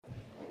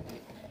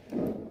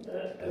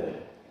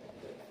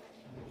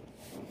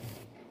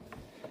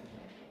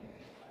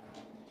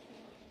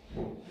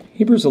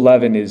Hebrews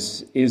 11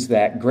 is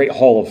that great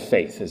hall of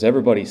faith, as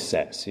everybody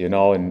says,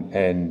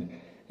 and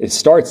it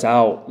starts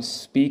out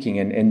speaking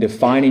and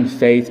defining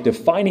faith,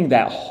 defining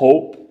that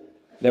hope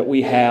that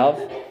we have.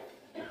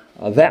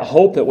 That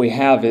hope that we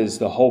have is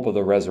the hope of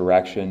the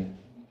resurrection,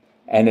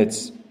 and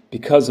it's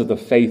because of the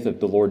faith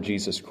of the Lord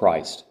Jesus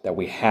Christ that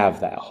we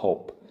have that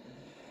hope.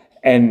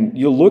 And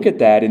you'll look at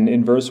that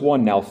in verse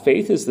 1. Now,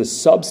 faith is the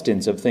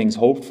substance of things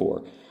hoped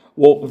for.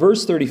 Well,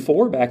 verse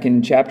 34 back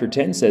in chapter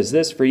 10 says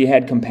this, "For ye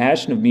had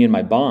compassion of me in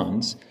my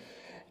bonds,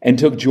 and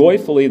took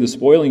joyfully the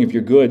spoiling of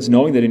your goods,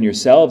 knowing that in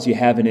yourselves ye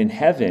have in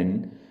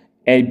heaven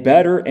a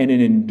better and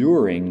an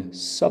enduring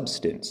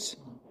substance."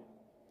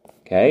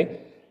 Okay?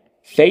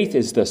 Faith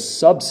is the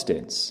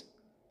substance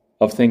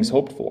of things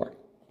hoped for.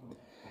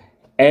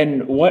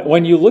 And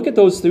when you look at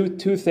those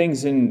two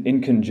things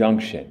in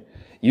conjunction,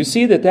 you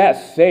see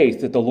that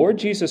faith that the Lord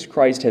Jesus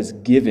Christ has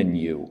given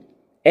you,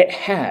 it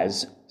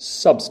has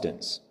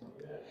substance.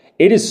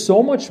 It is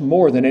so much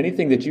more than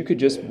anything that you could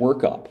just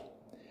work up.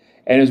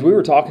 And as we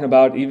were talking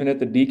about, even at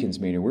the deacons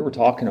meeting, we were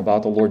talking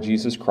about the Lord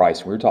Jesus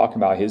Christ. We were talking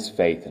about His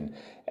faith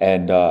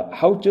and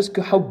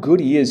how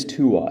good He is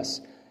to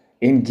us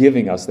in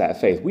giving us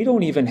that faith. We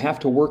don't even have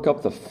to work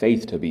up the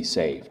faith to be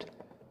saved.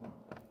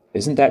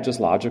 Isn't that just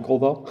logical,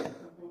 though?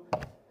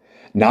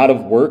 Not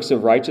of works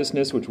of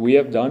righteousness which we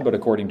have done, but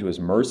according to His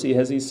mercy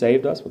has He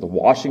saved us with the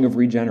washing of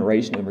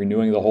regeneration and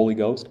renewing of the Holy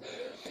Ghost.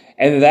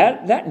 And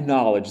that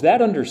knowledge,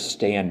 that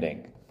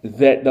understanding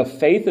that the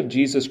faith of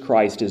Jesus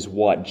Christ is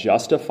what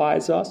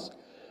justifies us,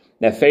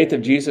 that faith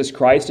of Jesus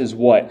Christ is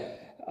what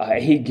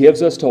He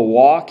gives us to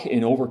walk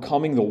in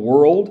overcoming the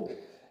world.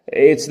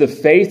 It's the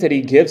faith that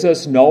He gives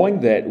us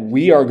knowing that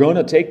we are going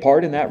to take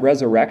part in that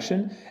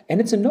resurrection,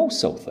 and it's a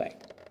no-so thing.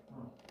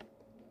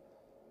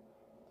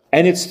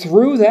 And it's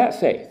through that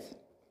faith,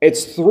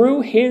 it's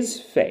through His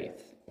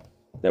faith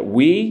that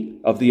we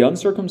of the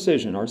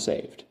uncircumcision are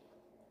saved.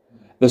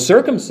 The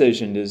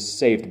circumcision is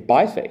saved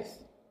by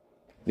faith.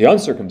 The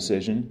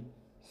uncircumcision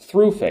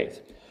through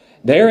faith.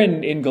 There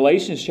in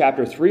Galatians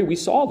chapter 3, we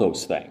saw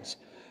those things.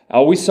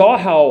 We saw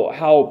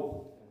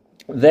how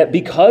that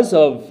because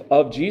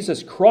of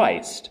Jesus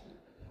Christ,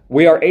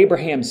 we are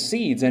Abraham's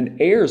seeds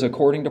and heirs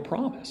according to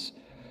promise.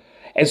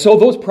 And so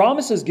those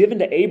promises given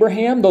to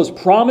Abraham, those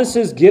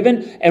promises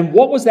given, and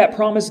what was that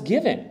promise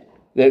given?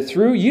 That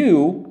through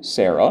you,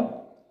 Sarah,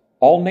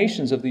 all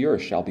nations of the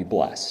earth shall be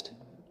blessed.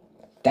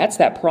 That's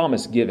that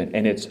promise given,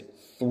 and it's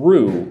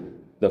through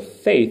the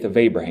faith of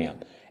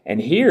Abraham.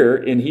 And here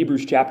in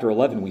Hebrews chapter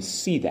 11, we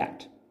see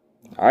that.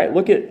 All right,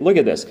 look at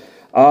this.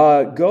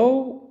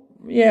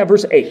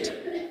 Verse 8.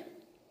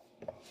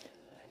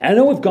 And I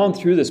know we've gone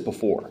through this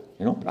before.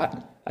 I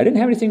didn't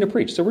have anything to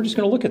preach, so we're just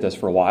going to look at this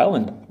for a while,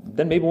 and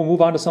then maybe we'll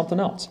move on to something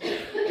else.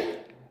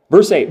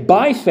 Verse 8,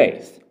 by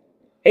faith,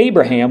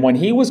 Abraham, when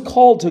he was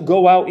called to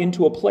go out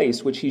into a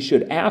place which he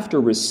should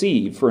after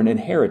receive for an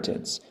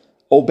inheritance,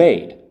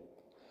 obeyed.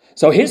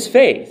 So his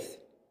faith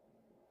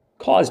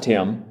caused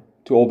him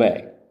to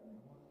obey.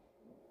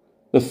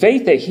 The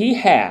faith that he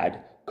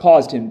had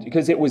caused him,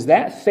 because it was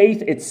that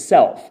faith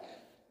itself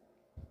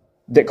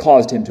that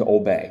caused him to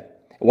obey.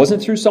 It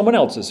wasn't through someone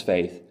else's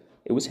faith.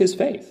 It was his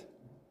faith.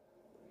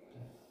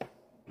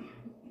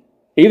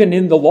 Even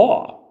in the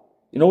law,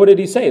 what did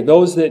he say?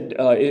 Those that,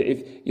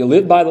 if you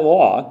live by the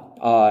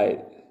law,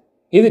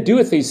 he that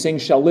doeth these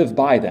things shall live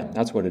by them.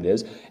 That's what it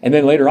is. And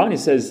then later on he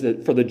says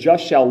that for the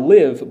just shall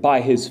live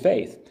by his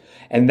faith.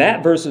 And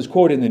that verse is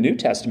quoted in the New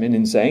Testament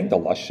in saying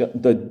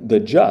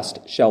the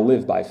just shall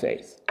live by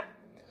faith.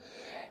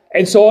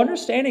 And so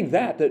understanding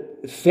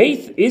that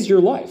faith is your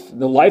life.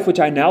 The life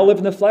which I now live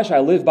in the flesh, I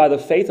live by the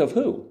faith of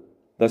who?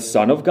 The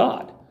Son of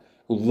God,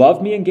 who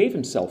loved me and gave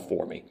Himself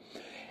for me.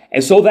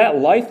 And so that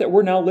life that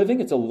we're now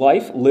living, it's a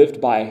life lived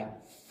by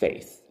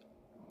faith.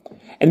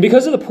 And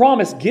because of the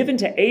promise given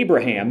to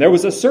Abraham, there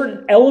was a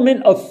certain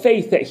element of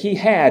faith that he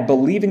had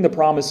believing the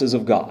promises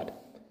of God.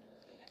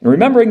 And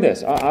remembering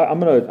this, I'm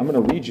going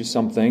to read you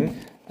something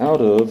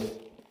out of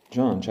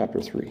John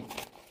chapter 3.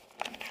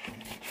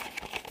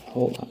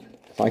 Hold on.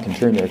 If I can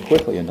turn there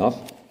quickly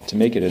enough to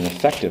make it an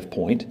effective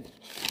point.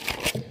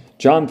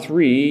 John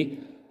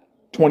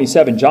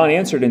 3:27, John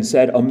answered and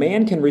said, a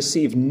man can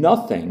receive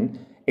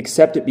nothing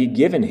except it be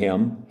given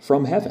him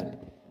from heaven.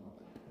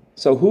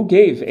 So who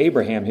gave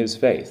Abraham his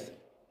faith?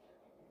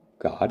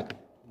 God.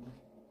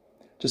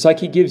 Just like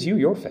He gives you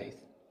your faith.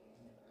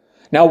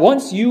 Now,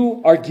 once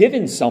you are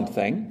given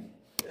something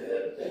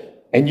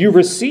and you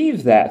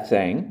receive that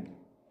thing,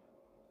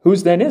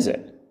 whose then is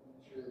it?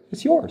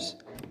 It's yours.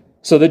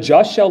 So the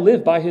just shall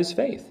live by his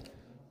faith.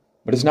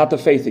 But it's not the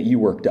faith that you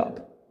worked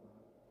up.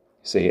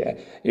 See,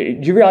 do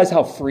you realize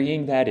how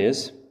freeing that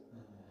is?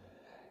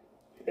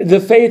 The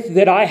faith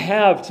that I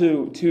have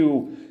to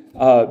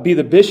be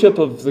the bishop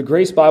of the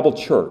Grace Bible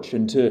Church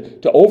and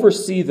to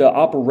oversee the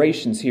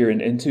operations here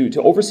and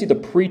to oversee the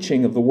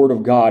preaching of the Word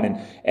of God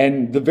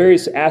and the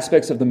various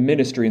aspects of the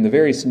ministry and the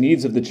various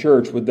needs of the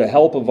church with the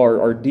help of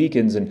our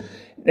deacons and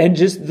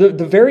just the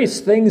various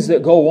things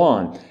that go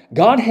on.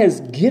 God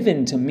has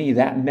given to me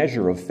that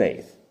measure of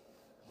faith.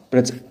 But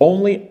it's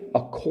only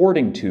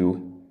according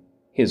to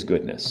his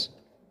goodness.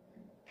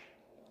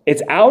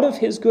 It's out of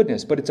his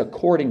goodness, but it's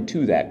according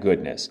to that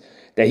goodness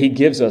that he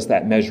gives us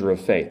that measure of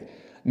faith.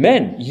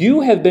 Men,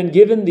 you have been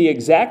given the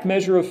exact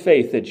measure of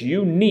faith that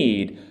you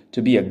need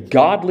to be a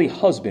godly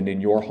husband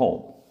in your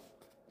home.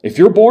 If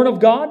you're born of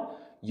God,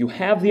 you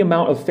have the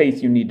amount of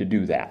faith you need to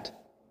do that.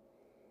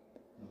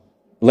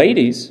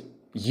 Ladies,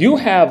 you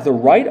have the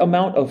right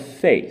amount of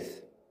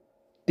faith,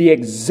 the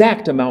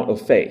exact amount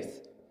of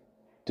faith,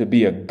 to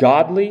be a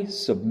godly,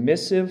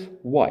 submissive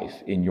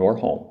wife in your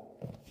home.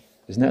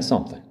 Isn't that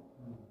something?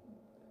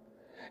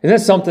 Isn't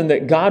that something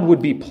that God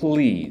would be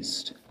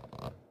pleased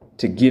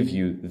to give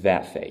you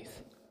that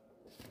faith?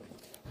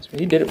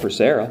 He did it for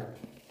Sarah.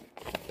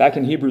 Back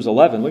in Hebrews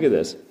 11, look at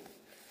this.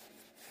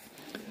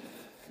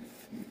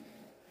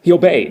 He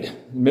obeyed,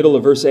 middle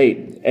of verse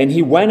 8, and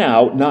he went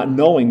out not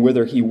knowing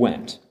whither he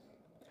went.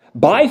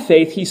 By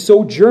faith he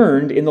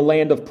sojourned in the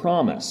land of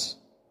promise.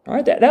 All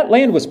right, that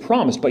land was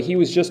promised, but he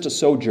was just a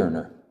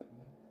sojourner.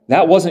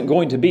 That wasn't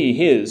going to be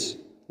his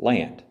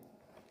land.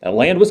 That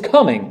land was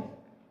coming.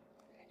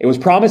 It was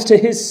promised to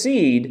his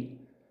seed,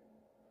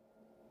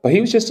 but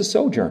he was just a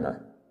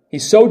sojourner. He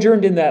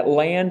sojourned in that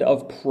land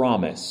of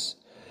promise.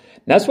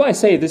 And that's why I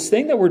say this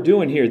thing that we're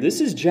doing here,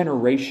 this is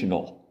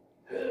generational.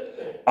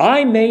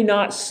 I may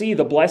not see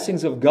the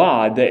blessings of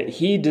God that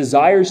he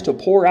desires to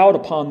pour out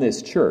upon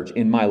this church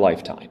in my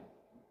lifetime.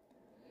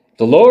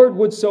 The Lord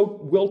would so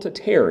will to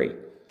tarry.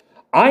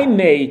 I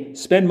may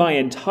spend my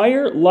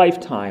entire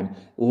lifetime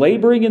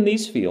laboring in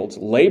these fields,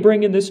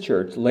 laboring in this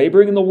church,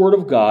 laboring in the Word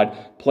of God,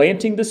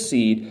 planting the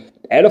seed,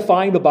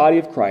 edifying the body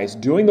of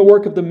Christ, doing the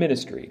work of the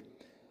ministry,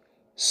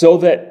 so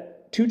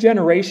that 2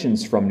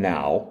 generations from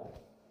now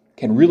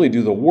can really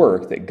do the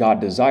work that God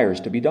desires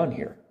to be done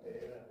here.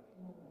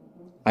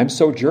 I'm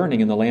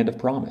sojourning in the land of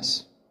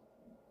promise.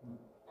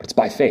 But it's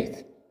by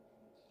faith.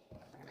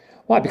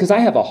 Why? Because I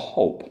have a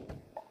hope.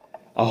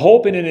 A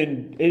hope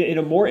in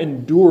a more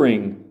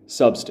enduring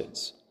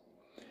substance.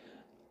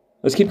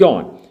 Let's keep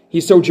going. He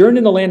sojourned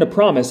in the land of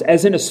promise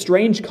as in a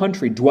strange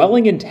country,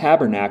 dwelling in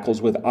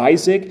tabernacles with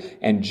Isaac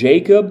and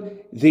Jacob,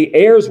 the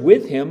heirs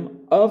with him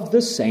of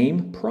the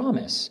same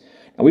promise.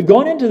 Now, we've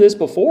gone into this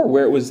before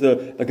where it was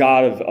the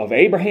God of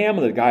Abraham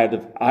and the God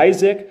of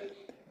Isaac.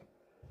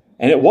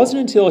 And it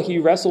wasn't until he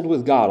wrestled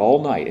with God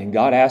all night and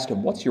God asked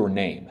him, "What's your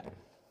name?"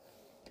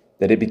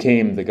 that it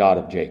became the God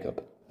of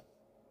Jacob.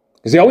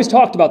 Because he always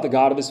talked about the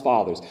God of his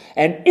fathers.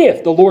 And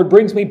if the Lord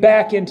brings me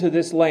back into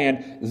this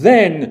land,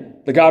 then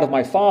the God of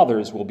my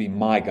fathers will be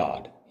my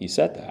God. He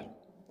said that.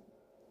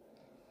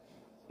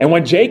 And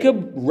when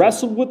Jacob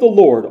wrestled with the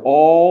Lord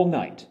all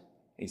night,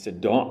 he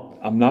said,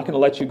 I'm not going to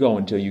let you go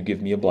until you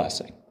give me a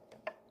blessing.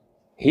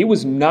 He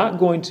was not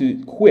going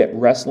to quit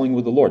wrestling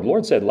with the Lord. The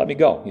Lord said, "Let me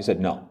go." He said,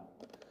 "No.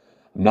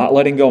 I'm not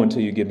letting go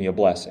until you give me a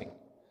blessing."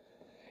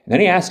 And then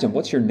he asked him,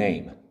 "What's your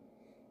name?"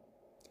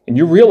 And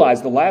you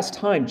realize the last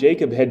time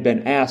Jacob had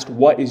been asked,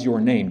 "What is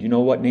your name?" Do you know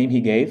what name he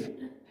gave?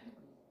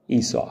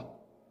 Esau.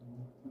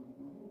 He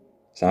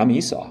said, "I'm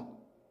Esau.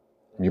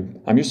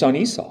 I'm your son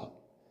Esau.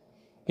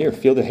 Here,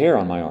 feel the hair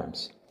on my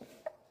arms.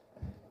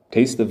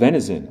 Taste the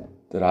venison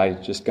that I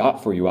just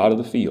got for you out of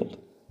the field."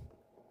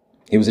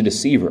 He was a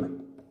deceiver.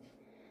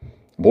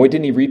 Boy,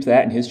 didn't he reap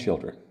that in his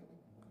children.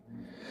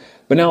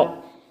 But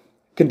now,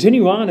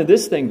 continue on in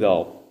this thing,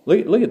 though.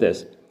 Look at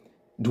this.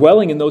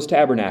 Dwelling in those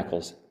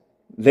tabernacles,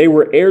 they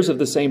were heirs of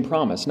the same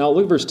promise. Now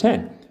look at verse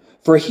 10.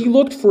 For he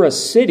looked for a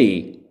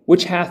city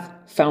which hath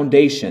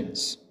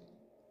foundations,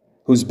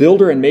 whose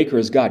builder and maker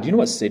is God. Do you know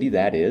what city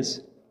that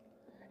is?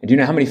 And do you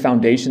know how many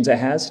foundations it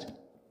has?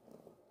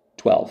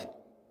 12.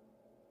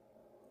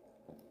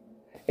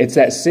 It's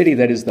that city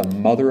that is the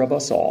mother of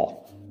us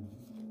all.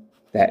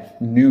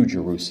 That new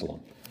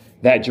Jerusalem.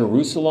 That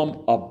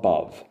Jerusalem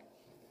above.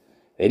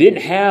 They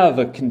didn't have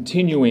a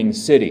continuing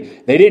city.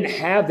 They didn't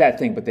have that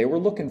thing, but they were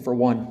looking for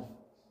one.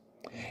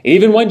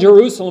 Even when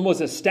Jerusalem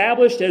was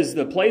established as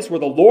the place where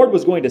the Lord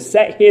was going to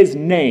set his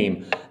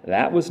name,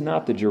 that was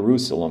not the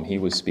Jerusalem he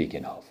was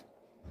speaking of.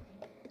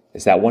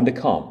 It's that one to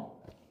come.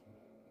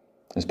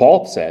 As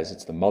Paul says,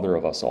 it's the mother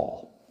of us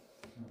all.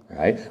 All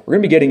right? We're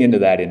going to be getting into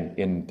that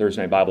in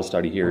Thursday night Bible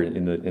study here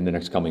in the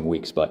next coming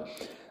weeks. But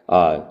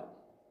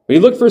he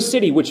looked for a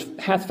city which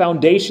hath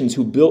foundations,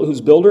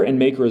 whose builder and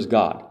maker is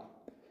God.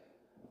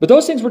 But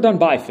those things were done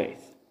by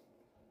faith.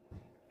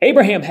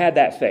 Abraham had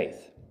that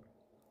faith.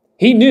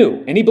 He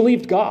knew and he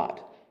believed God,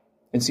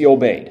 and so he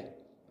obeyed.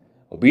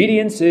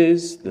 Obedience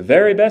is the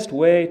very best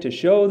way to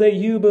show that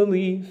you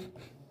believe.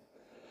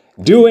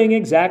 Doing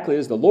exactly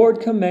as the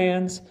Lord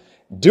commands.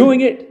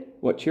 Doing it,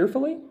 what,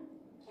 cheerfully?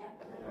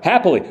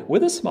 Happily,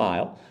 with a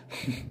smile.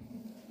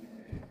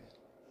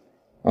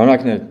 I'm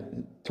not going to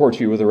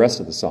torture you with the rest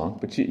of the song,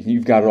 but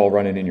you've got it all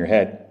running in your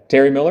head.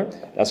 Terry Miller,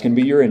 that's going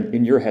to be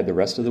in your head the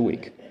rest of the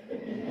week.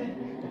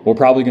 We're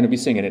probably going to be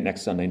singing it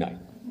next Sunday night.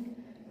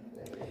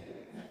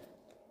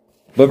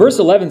 But verse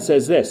 11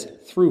 says this,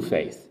 through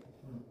faith.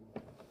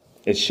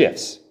 It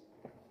shifts.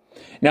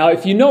 Now,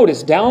 if you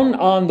notice, down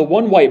on the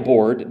one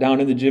whiteboard,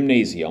 down in the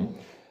gymnasium,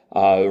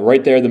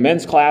 Right there, the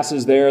men's class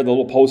is there, the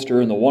little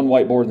poster, and the one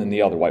whiteboard, and then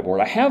the other whiteboard.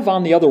 I have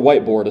on the other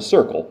whiteboard a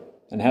circle,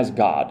 and it has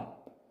God.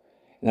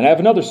 And then I have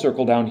another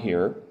circle down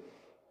here,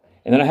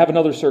 and then I have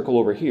another circle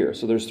over here.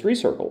 So there's 3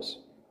 circles.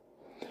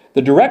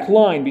 The direct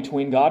line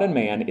between God and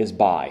man is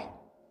by.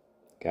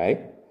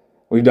 Okay?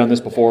 We've done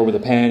this before with a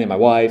pen and my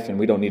wife, and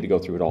we don't need to go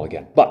through it all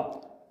again.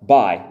 But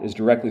by is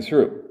directly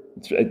through.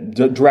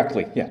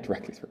 Directly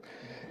through.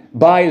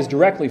 By is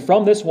directly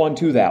from this one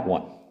to that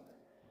one.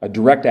 A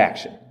direct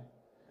action.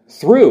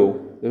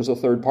 Through, there's a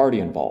third party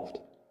involved.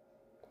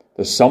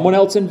 There's someone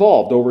else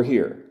involved over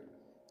here.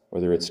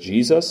 Whether it's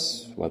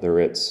Jesus, whether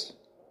it's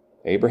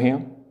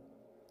Abraham.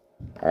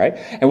 All right?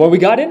 And when we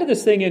got into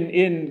this thing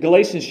in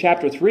Galatians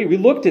chapter 3, we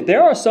looked at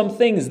there are some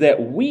things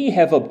that we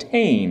have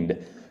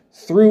obtained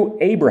through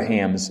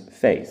Abraham's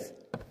faith.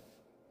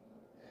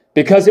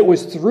 Because it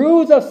was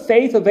through the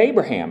faith of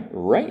Abraham,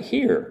 right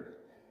here,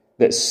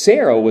 that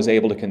Sarah was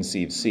able to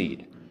conceive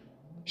seed.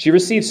 She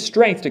received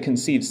strength to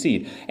conceive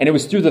seed. And it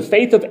was through the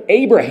faith of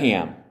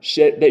Abraham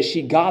that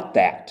she got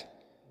that.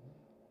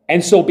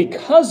 And so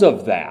because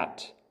of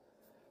that,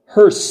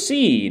 her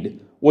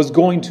seed was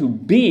going to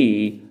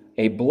be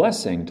a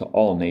blessing to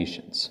all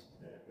nations.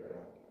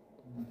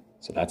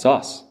 So that's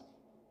us.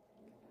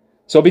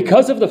 So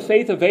because of the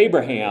faith of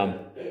Abraham,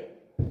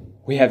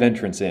 we have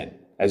entrance in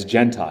as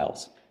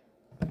Gentiles.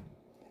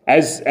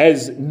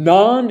 As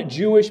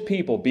non-Jewish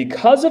people,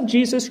 because of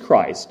Jesus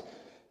Christ,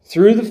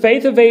 through the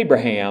faith of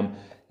Abraham,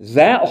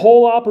 that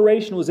whole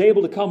operation was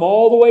able to come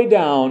all the way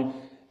down,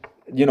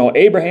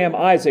 Abraham,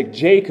 Isaac,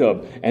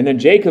 Jacob, and then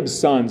Jacob's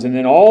sons, and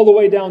then all the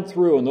way down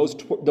through, and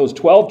those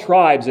 12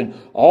 tribes, and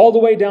all the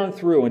way down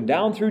through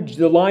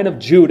the line of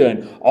Judah,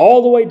 and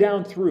all the way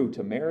down through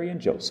to Mary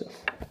and Joseph.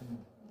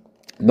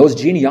 And those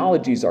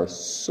genealogies are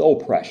so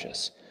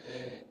precious.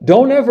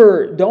 Don't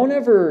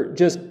ever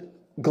just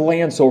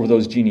glance over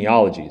those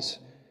genealogies.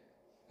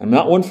 I'm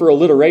not one for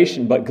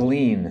alliteration, but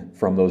glean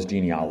from those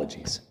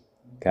genealogies.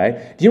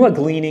 Okay? Do you know what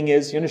gleaning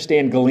is? You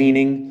understand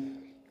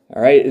gleaning?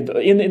 All right?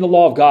 In the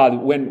law of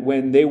God,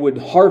 when they would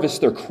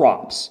harvest their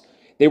crops,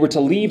 they were to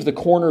leave the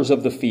corners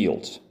of the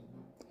fields.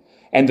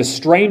 And the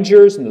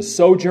strangers and the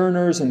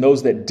sojourners and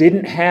those that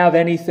didn't have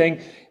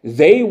anything,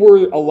 they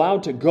were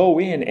allowed to go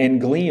in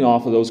and glean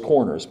off of those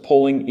corners,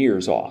 pulling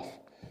ears off.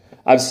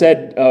 I've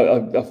said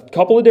a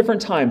couple of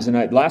different times,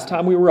 and last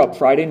time we were up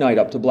Friday night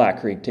up to Black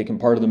Creek, taking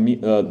part of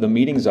the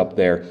meetings up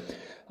there,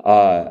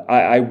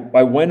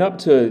 I went up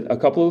to a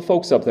couple of the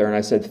folks up there and I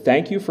said,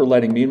 thank you for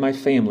letting me and my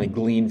family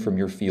glean from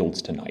your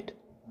fields tonight.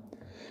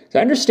 So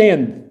I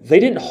understand they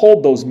didn't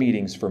hold those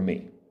meetings for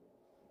me.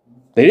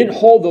 They didn't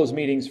hold those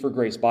meetings for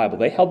Grace Bible.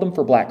 They held them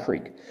for Black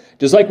Creek.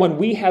 Just like when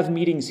we have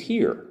meetings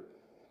here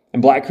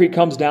and Black Creek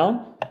comes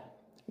down,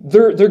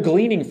 they're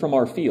gleaning from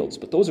our fields,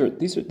 but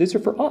these are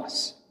for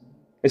us.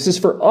 This is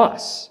for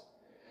us.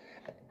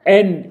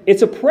 And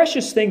it's a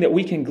precious thing that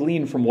we can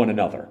glean from one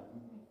another.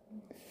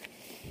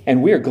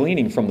 And we are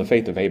gleaning from the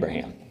faith of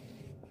Abraham.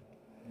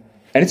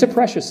 And it's a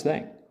precious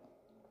thing.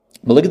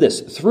 But look at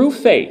this. Through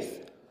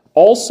faith,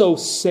 also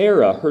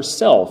Sarah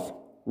herself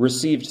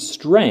received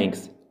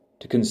strength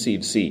to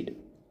conceive seed.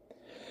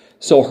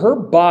 So her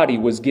body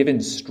was given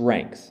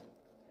strength.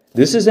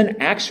 This is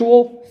an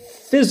actual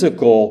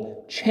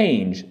physical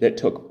change that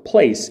took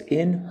place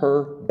in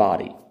her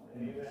body.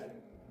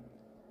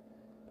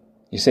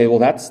 You say, well,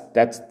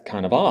 that's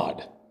kind of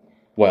odd.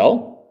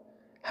 Well,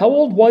 how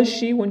old was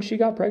she when she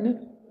got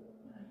pregnant?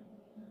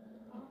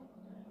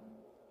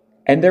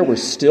 And there were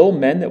still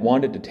men that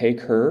wanted to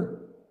take her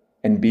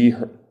and be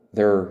her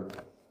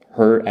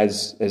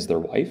as their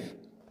wife.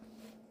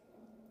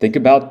 Think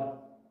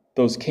about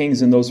those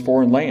kings in those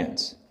foreign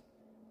lands.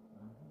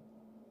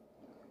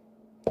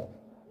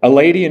 A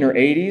lady in her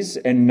 80s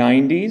and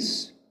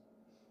 90s,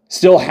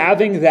 still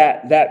having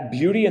that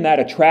beauty and that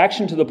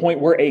attraction to the point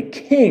where a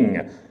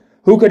king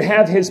who could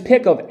have his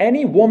pick of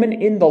any woman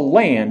in the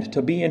land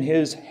to be in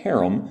his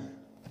harem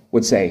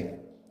would say,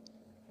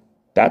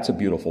 that's a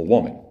beautiful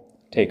woman.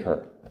 Take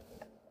her.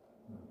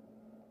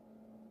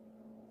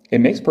 It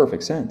makes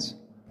perfect sense.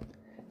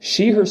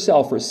 She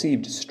herself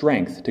received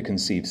strength to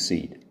conceive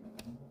seed.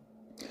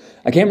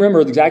 I can't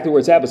remember exactly where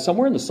it's at, but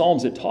somewhere in the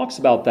Psalms it talks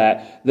about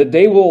that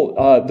they will,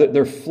 that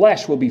their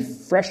flesh will be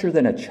fresher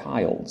than a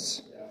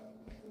child's.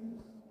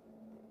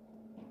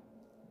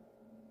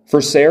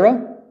 For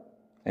Sarah,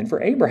 and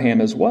for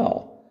Abraham as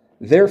well,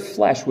 their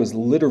flesh was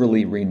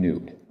literally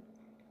renewed.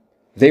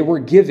 They were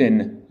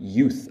given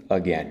youth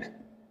again.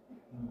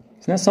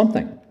 Isn't that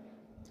something?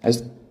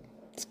 That's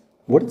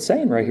what it's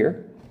saying right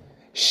here.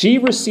 She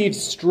received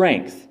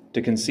strength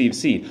to conceive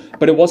seed,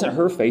 but it wasn't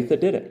her faith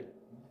that did it.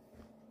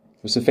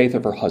 It was the faith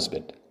of her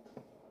husband.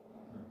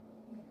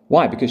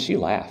 Why? Because she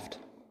laughed.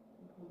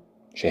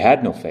 She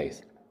had no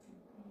faith.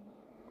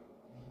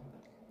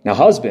 Now,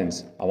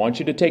 husbands, I want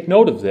you to take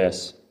note of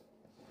this.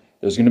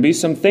 There's going to be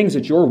some things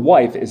that your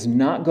wife is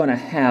not going to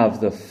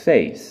have the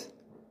faith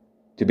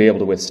to be able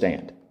to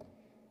withstand.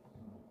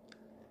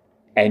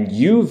 And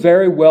you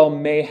very well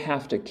may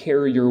have to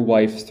carry your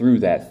wife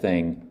through that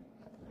thing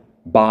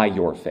by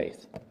your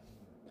faith.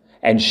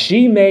 And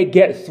she may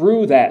get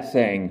through that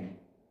thing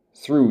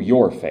through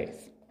your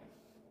faith.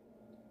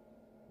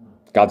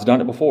 God's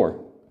done it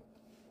before.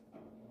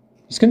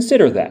 Just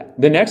consider that.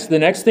 The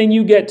next thing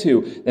you get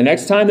to, the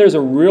next time there's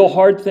a real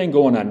hard thing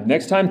going on,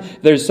 next time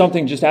there's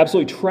something just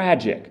absolutely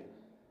tragic,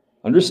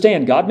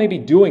 understand God may be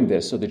doing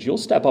this so that you'll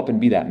step up and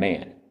be that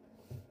man.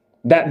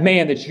 That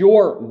man that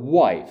your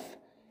wife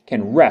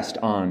can rest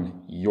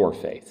on your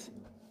faith.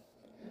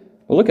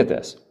 Well, look at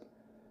this.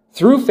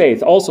 Through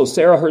faith also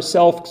Sarah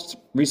herself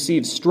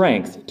received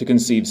strength to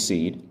conceive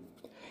seed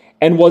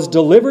and was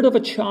delivered of a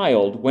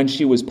child when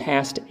she was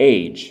past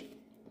age.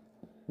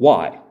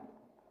 Why?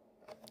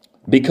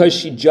 Because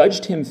she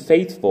judged him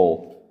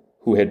faithful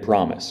who had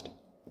promised.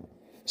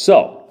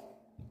 So,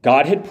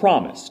 God had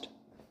promised.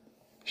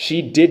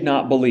 She did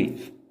not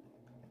believe.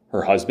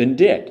 Her husband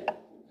did.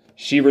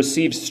 She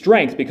received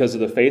strength because of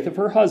the faith of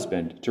her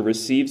husband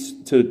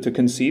to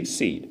conceive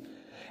seed.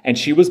 And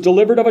she was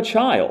delivered of a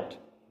child.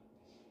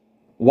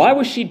 Why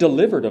was she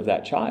delivered of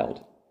that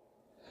child?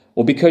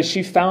 Well, because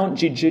she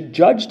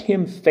judged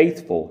him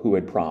faithful who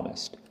had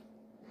promised.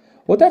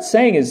 What that's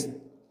saying is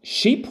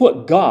she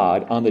put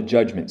God on the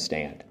judgment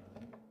stand.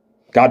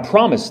 God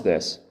promised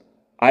this.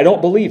 I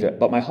don't believe it,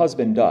 but my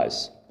husband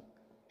does.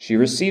 She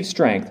received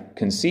strength,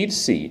 conceived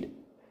seed.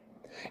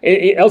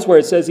 Elsewhere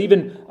it says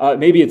even,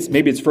 maybe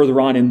it's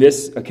further on in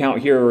this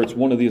account here, or it's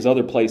one of these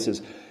other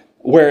places,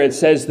 where it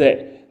says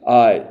that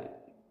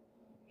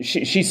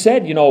she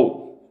said, to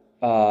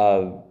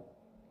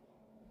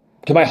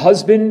my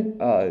husband,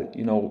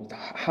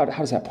 how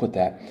does that put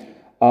that?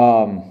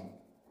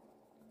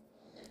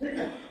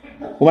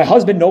 Will my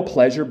husband know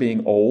pleasure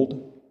being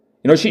old?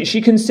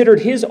 She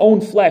considered his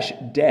own flesh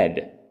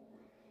dead,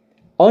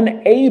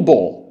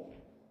 unable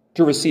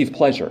to receive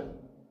pleasure.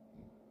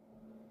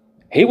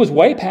 He was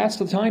way past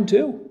the time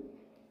too.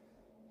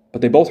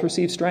 But they both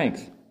received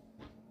strength.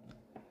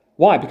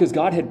 Why? Because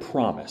God had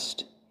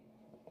promised.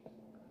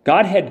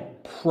 God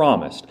had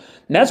promised.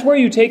 And that's where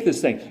you take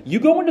this thing. You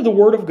go into the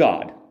Word of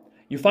God.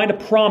 You find a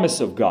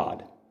promise of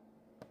God.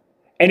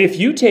 And if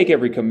you take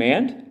every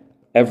command,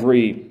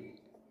 every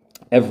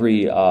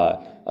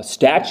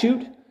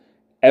statute,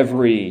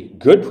 every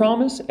good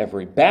promise,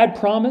 every bad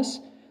promise,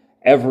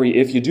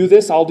 if you do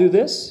this, I'll do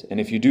this, and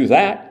if you do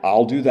that,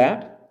 I'll do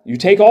that. You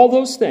take all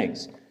those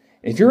things.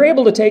 If you're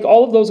able to take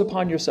all of those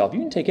upon yourself, you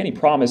can take any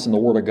promise in the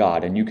Word of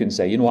God and you can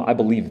say, you know what, I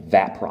believe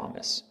that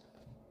promise.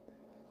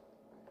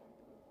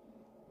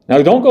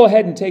 Now, don't go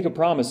ahead and take a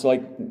promise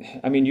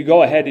you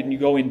go ahead and you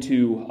go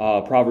into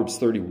Proverbs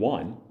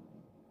 31.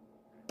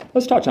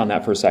 Let's touch on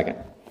that for a second.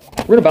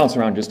 We're going to bounce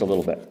around just a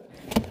little bit.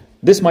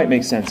 This might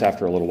make sense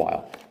after a little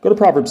while. Go to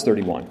Proverbs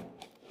 31.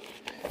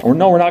 We're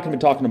not going to be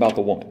talking about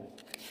the woman.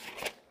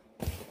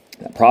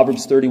 That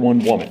Proverbs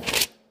 31 woman.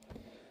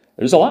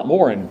 There's a lot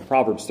more in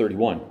Proverbs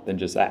 31 than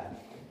just that.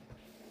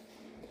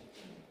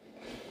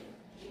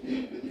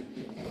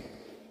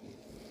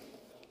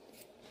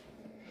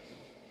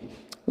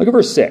 Look at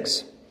verse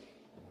 6.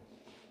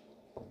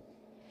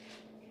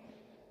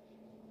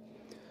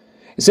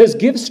 It says,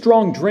 "Give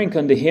strong drink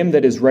unto him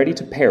that is ready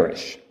to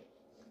perish,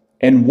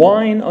 and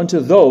wine unto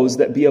those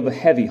that be of a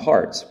heavy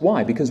heart."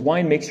 Why? Because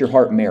wine makes your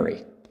heart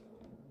merry.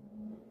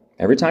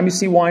 Every time you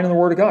see wine in the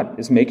Word of God,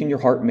 it's making your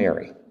heart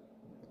merry.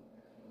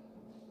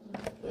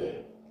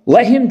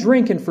 "Let him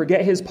drink and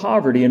forget his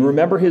poverty and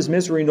remember his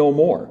misery no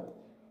more."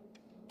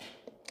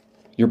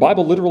 Your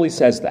Bible literally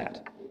says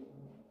that.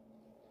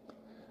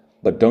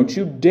 But don't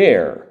you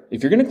dare,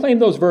 if you're going to claim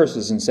those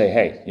verses and say,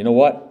 hey, you know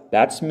what?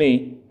 That's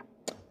me.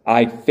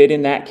 I fit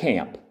in that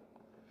camp.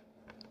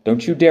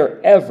 Don't you dare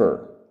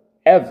ever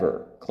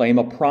claim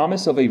a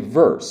promise of a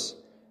verse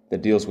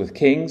that deals with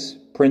kings,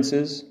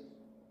 princes,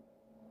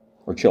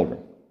 or children.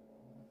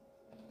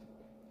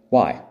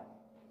 Why?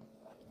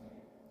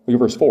 Look at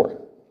verse 4.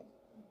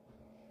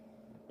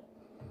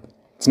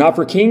 "It's not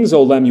for kings,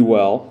 O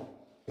Lemuel,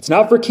 it's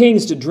not for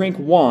kings to drink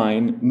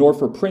wine, nor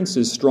for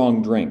princes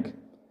strong drink,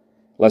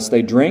 lest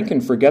they drink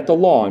and forget the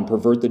law and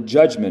pervert the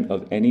judgment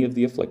of any of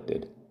the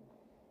afflicted."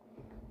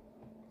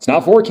 It's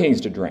not for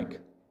kings to drink.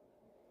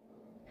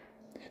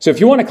 So if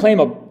you want to claim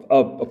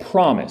a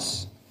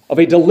promise of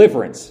a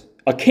deliverance,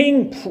 a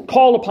king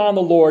called upon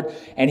the Lord,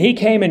 and he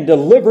came and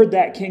delivered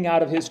that king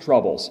out of his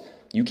troubles,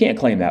 you can't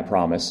claim that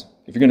promise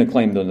if you're going to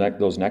claim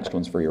those next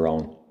ones for your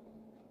own.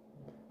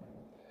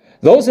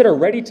 Those that are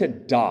ready to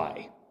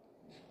die,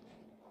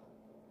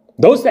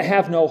 those that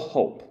have no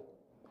hope,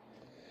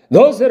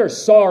 those that are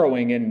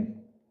sorrowing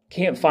and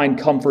can't find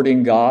comfort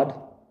in God,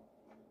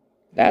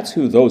 that's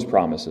who those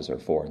promises are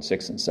for in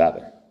 6 and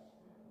 7.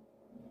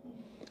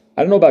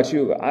 I don't know about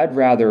you, but I'd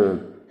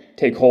rather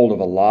take hold of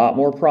a lot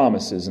more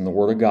promises in the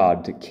Word of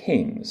God to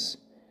kings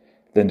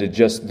than to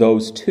just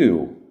those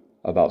two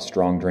about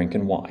strong drink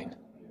and wine.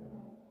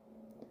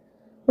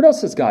 What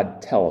else does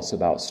God tell us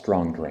about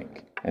strong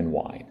drink and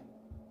wine?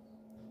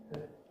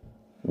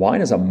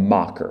 Wine is a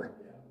mocker,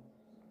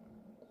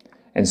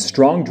 and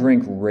strong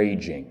drink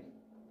raging.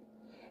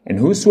 And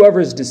whosoever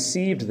is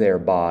deceived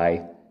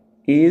thereby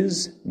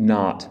is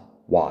not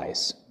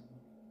wise.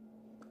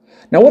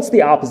 Now, what's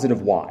the opposite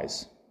of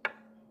wise?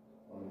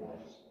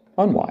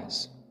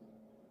 Unwise.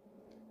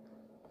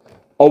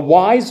 A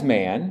wise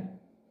man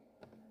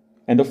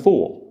and a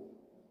fool.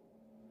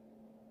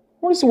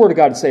 What does the Word of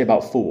God say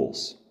about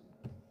fools?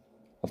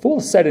 A fool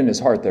has said in his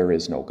heart, there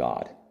is no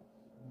God.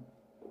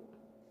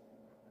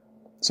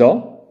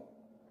 So,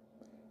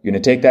 you're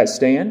going to take that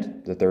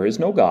stand that there is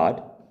no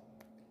God.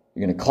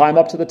 You're going to climb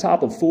up to the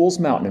top of Fool's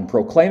Mountain and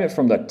proclaim it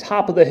from the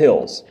top of the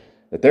hills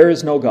that there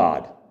is no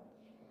God.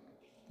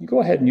 You go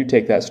ahead and you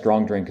take that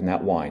strong drink and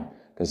that wine,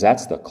 because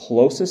that's the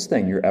closest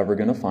thing you're ever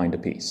going to find to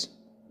peace.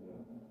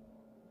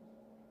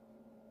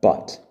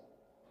 But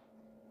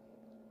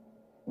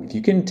if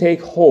you can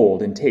take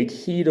hold and take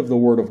heed of the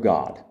Word of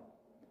God,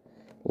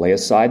 lay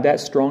aside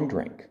that strong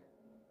drink,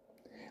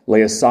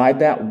 lay aside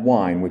that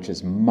wine which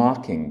is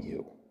mocking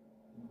you.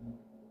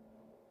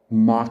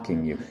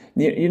 Mocking you.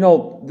 You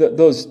know,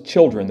 those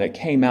children that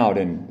came out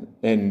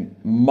and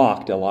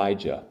mocked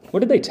Elijah, what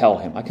did they tell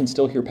him? I can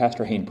still hear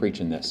Pastor Hayne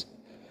preaching this.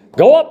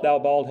 Go up, thou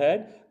bald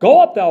head. Go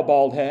up, thou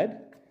bald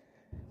head.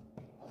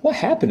 What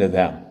happened to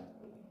them?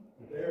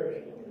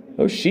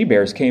 Those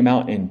she-bears came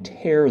out and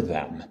tear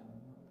them.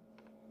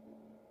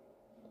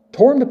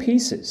 Tore them to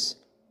pieces.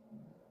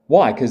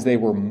 Why? Because they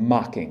were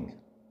mocking.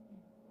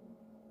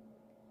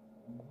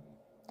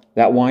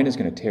 That wine is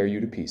going to tear you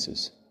to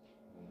pieces.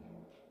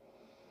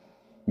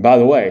 And by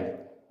the way,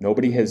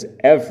 nobody has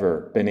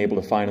ever been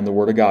able to find in the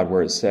Word of God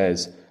where it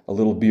says, a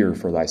little beer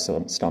for thy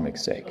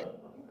stomach's sake.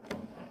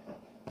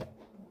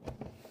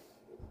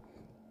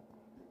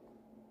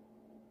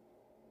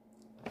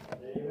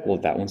 We'll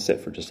let that one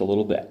sit for just a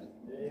little bit.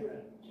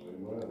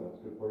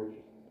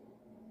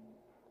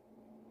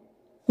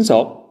 And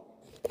so,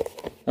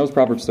 that was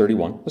Proverbs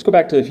 31. Let's go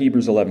back to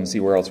Hebrews 11 and see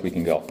where else we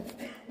can go.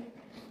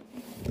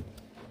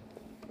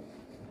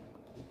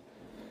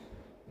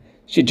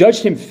 She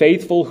judged him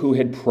faithful who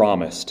had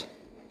promised.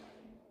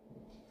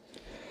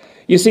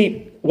 You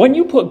see, when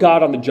you put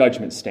God on the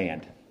judgment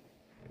stand,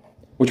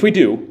 which we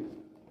do,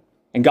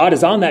 and God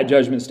is on that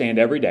judgment stand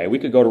every day. We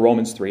could go to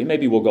Romans 3.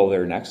 Maybe we'll go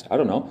there next. I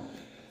don't know.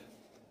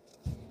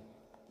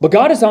 But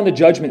God is on the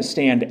judgment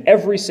stand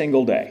every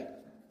single day.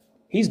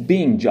 He's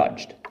being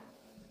judged.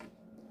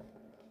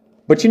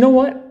 But you know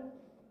what?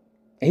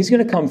 He's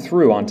going to come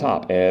through on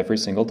top every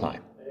single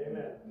time.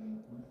 Amen.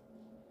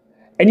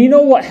 And you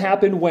know what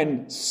happened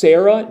when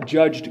Sarah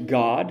judged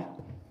God?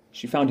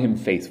 She found him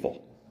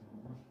faithful.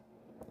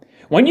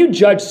 When you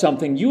judge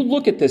something, you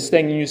look at this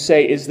thing and you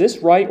say, is this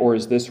right or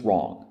is this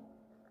wrong?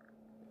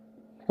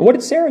 And what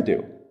did Sarah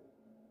do?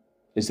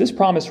 Is this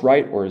promise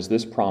right or is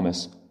this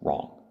promise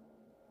wrong?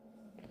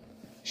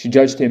 She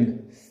judged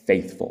him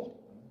faithful.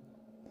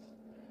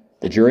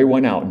 The jury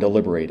went out and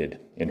deliberated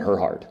in her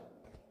heart.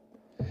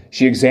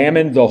 She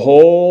examined the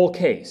whole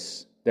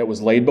case that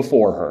was laid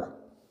before her.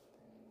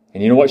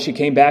 And you know what she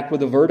came back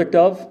with a verdict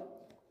of?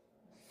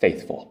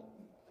 Faithful.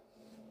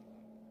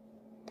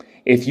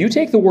 If you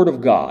take the Word of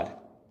God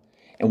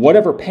and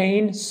whatever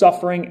pain,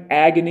 suffering,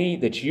 agony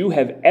that you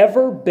have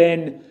ever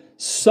been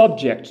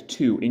subject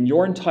to in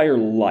your entire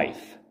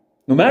life,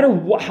 no matter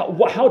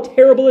how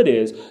terrible it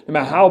is, no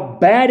matter how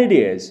bad it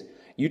is,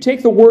 you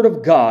take the Word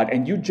of God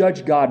and you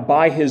judge God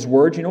by His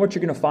Word, you know what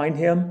you're going to find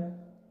Him?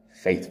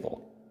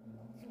 Faithful.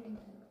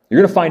 You're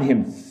going to find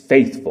Him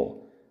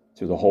faithful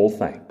through the whole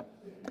thing.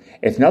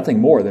 If nothing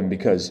more than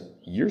because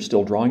you're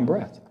still drawing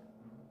breath.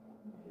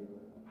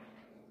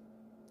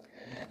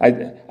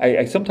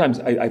 I sometimes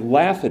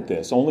laugh at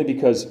this only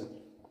because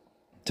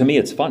to me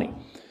it's funny.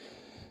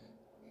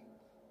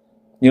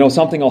 You know,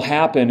 something will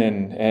happen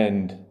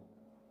and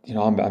you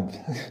know, I'm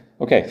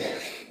okay.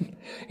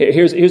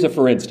 Here's a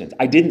for instance.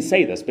 I didn't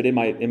say this, but in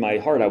my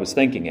heart I was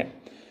thinking it.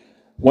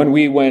 When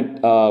we went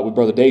with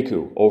Brother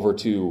Deku over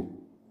to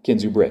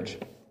Kinzu Bridge,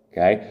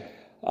 okay,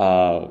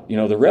 you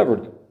know, the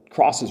railroad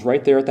crosses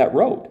right there at that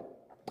road,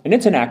 and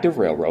it's an active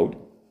railroad,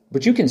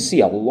 but you can see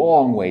a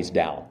long ways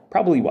down,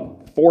 probably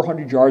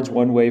 400 yards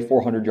one way,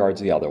 400 yards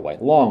the other way,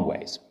 long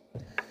ways.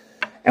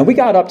 And we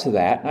got up to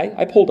that, and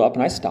I pulled up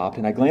and I stopped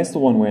and I glanced the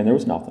one way and there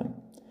was nothing.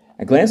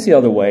 I glanced the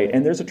other way,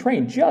 and there's a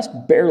train just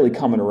barely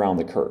coming around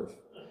the curve.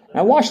 And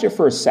I watched it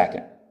for a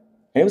second,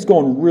 and it was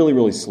going really,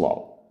 really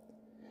slow.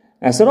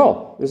 And I said,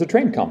 oh, there's a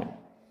train coming.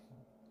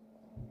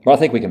 Well, I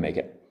think we can make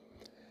it.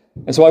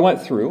 And so I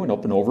went through and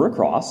up and over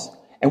across,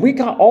 and we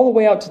got all the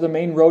way out to the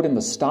main road and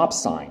the stop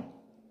sign.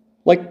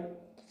 Like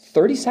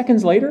 30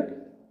 seconds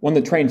later, when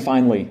the train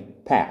finally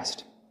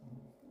passed.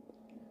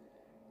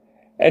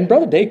 And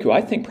Brother Deku,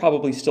 I think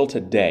probably still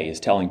today, is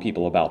telling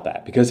people about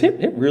that, because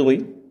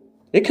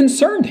it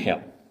concerned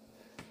him.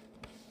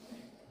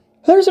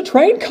 There's a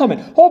train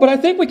coming. Oh, but I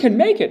think we can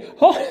make it.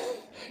 Oh,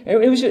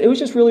 it was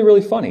just really,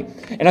 really funny.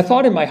 And I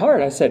thought in my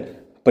heart, I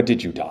said, but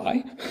did you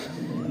die?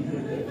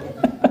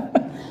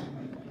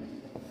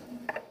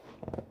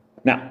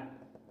 Now,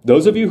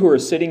 those of you who are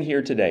sitting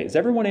here today, is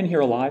everyone in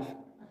here alive?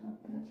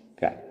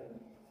 Okay.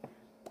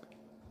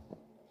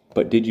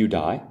 But did you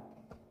die?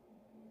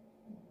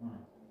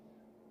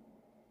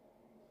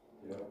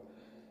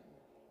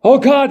 Oh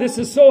God, this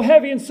is so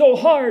heavy and so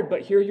hard,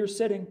 but here you're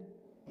sitting.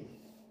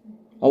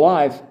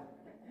 alive.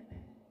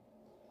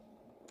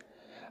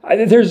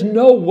 There's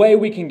no way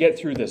we can get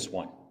through this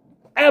one.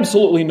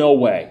 Absolutely no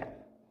way.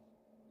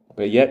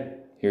 But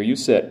yet, here you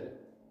sit,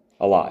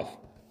 alive.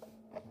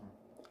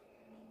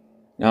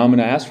 Now I'm going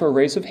to ask for a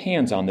raise of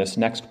hands on this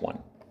next one.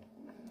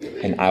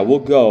 And I will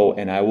go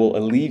and I will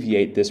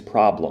alleviate this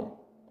problem,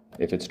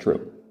 if it's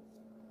true.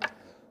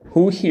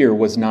 Who here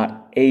was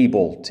not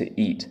able to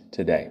eat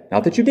today?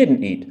 Not that you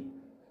didn't eat,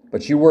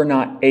 but you were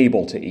not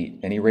able to eat.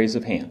 Any raise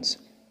of hands?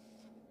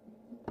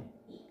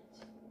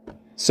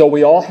 So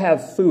we all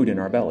have food in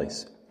our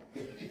bellies.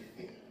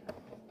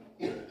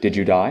 Did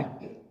you die?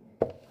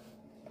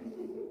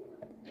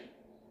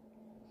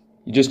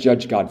 You just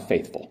judge God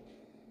faithful.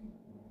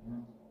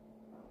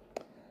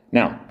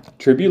 Now,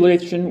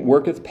 tribulation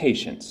worketh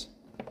patience.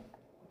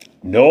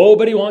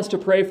 Nobody wants to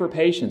pray for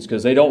patience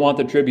because they don't want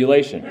the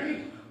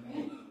tribulation.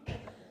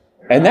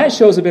 And that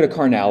shows a bit of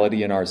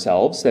carnality in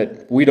ourselves,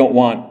 that we don't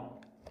want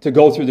to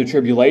go through the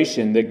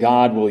tribulation that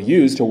God will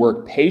use to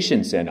work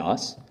patience in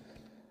us,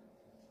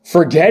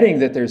 forgetting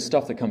that there's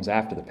stuff that comes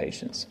after the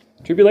patience.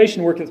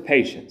 Tribulation worketh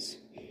patience.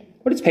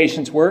 What does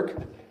patience work?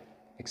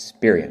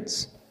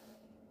 Experience.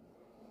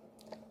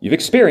 You've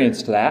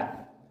experienced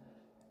that,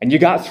 and you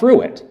got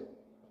through it.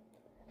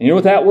 And you know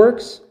what that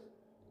works?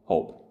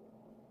 Hope.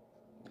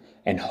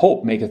 And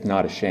hope maketh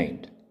not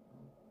ashamed.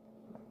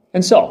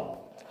 And so,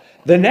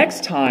 the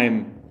next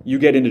time you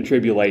get into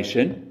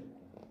tribulation,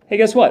 hey,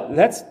 guess what?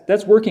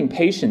 That's working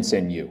patience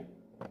in you.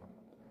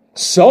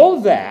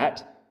 So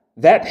that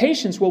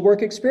patience will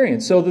work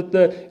experience. So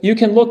that you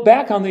can look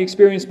back on the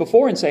experience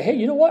before and say, hey,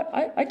 you know what?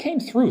 I came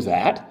through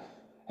that.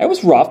 It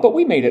was rough, but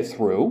we made it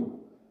through.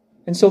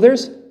 And so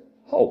there's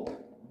hope.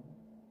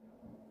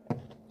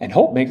 And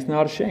hope maketh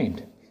not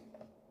ashamed.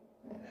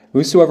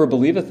 Whosoever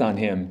believeth on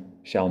him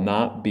shall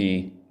not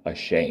be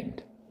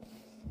ashamed.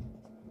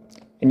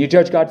 And you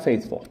judge God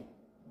faithful.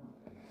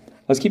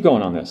 Let's keep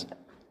going on this.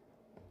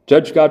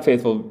 Judge God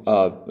faithful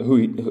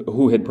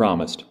who had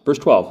promised. Verse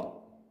 12.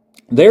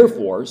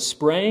 Therefore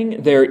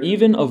sprang there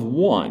even of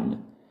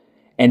one,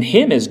 and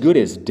him as good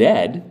as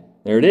dead.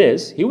 There it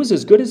is. He was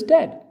as good as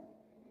dead.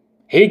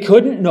 He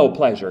couldn't know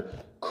pleasure.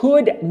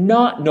 Could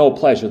not know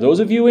pleasure.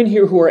 Those of you in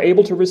here who are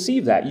able to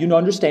receive that, you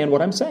understand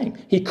what I'm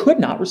saying. He could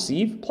not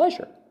receive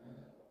pleasure.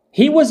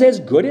 He was as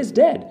good as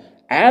dead,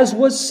 as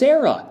was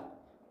Sarah.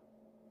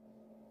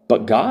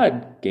 But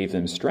God gave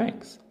them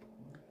strength.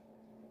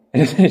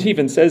 And it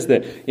even says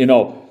that,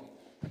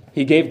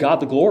 he gave God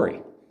the glory.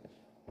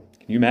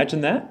 Can you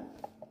imagine that?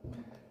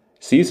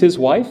 Sees his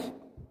wife,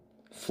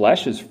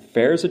 flesh as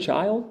fair as a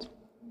child,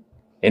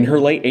 in her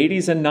late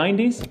 80s and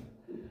 90s.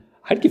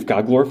 I'd give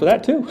God glory for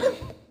that too.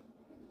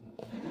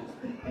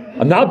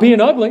 I'm not being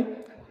ugly.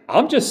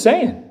 I'm just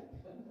saying.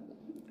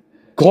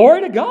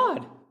 Glory to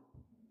God.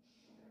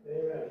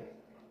 Amen.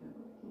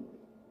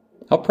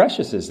 How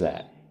precious is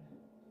that?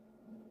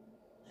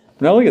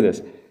 Now look at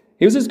this.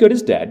 He was as good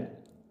as dead.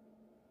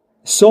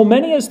 So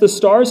many as the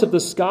stars of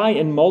the sky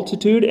in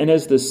multitude, and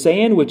as the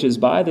sand which is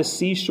by the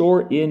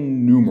seashore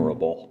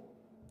innumerable.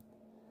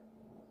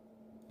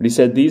 But he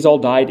said, these all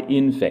died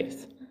in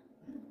faith,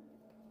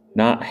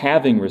 not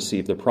having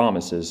received the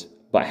promises,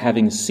 but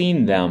having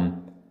seen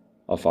them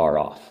afar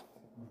off.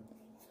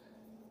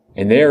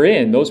 And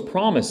therein, those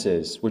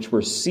promises which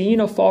were seen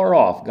afar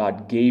off,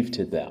 God gave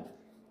to them.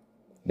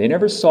 They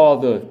never saw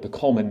the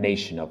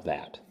culmination of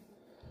that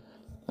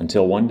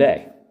until one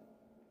day.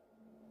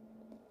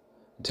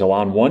 Until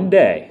on one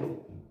day,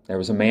 there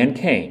was a man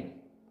came,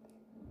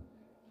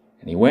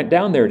 and he went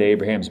down there to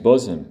Abraham's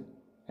bosom,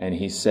 and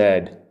he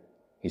said,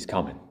 he's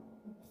coming.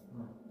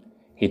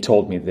 He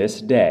told me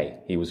this day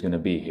he was going to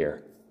be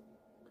here.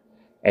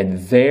 And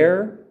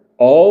there,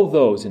 all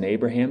those in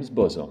Abraham's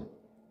bosom,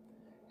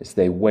 as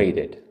they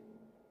waited,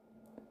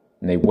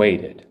 and they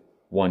waited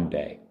one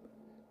day,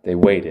 they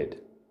waited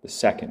the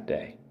second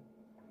day,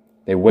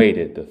 they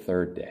waited the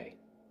third day.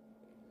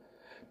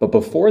 But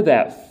before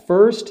that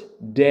first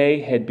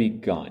day had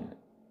begun,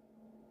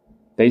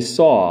 they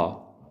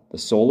saw the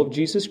soul of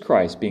Jesus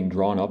Christ being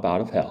drawn up out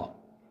of hell,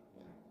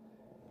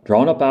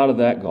 drawn up out of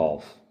that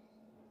gulf,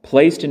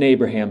 placed in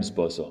Abraham's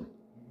bosom,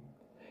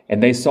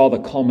 and they saw the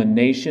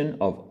culmination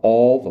of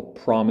all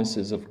the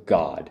promises of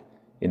God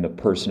in the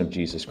person of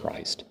Jesus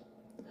Christ.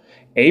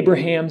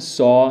 Abraham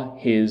saw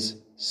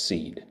his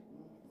seed,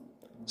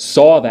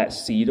 saw that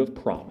seed of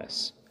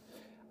promise.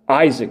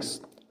 Isaac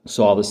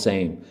saw the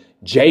same.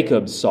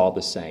 Jacob saw the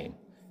same.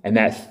 And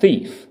that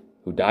thief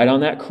who died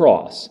on that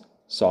cross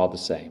saw the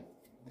same.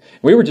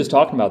 We were just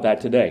talking about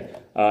that today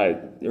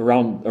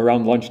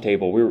around lunch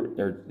table.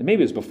 Or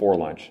maybe it was before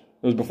lunch.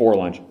 It was before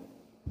lunch.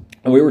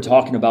 And we were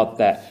talking about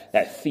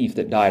that thief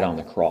that died on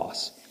the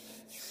cross.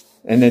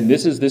 And then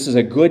this is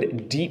a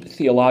good, deep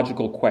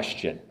theological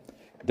question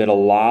that a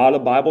lot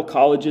of Bible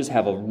colleges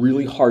have a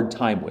really hard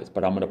time with.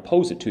 But I'm going to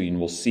pose it to you, and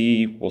we'll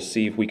see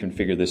if we can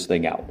figure this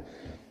thing out.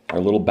 Our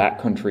little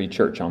backcountry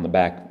church on the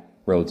back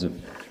roads of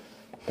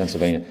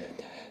Pennsylvania.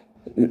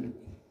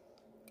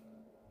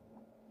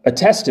 A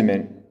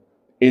testament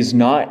is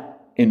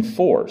not in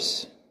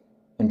force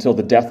until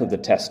the death of the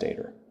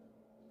testator.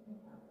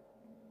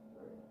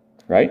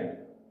 Right?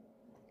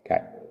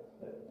 Okay.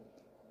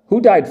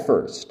 Who died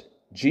first,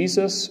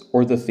 Jesus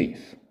or the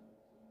thief?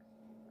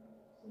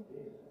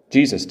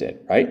 Jesus did,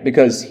 right?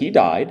 Because he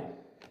died.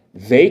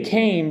 They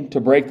came to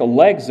break the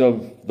legs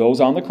of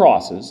those on the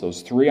crosses,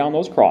 those three on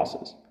those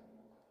crosses.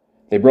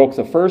 They broke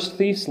the first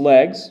thief's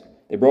legs.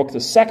 They broke the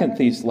second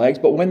thief's legs.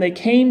 But when they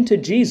came to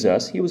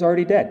Jesus, he was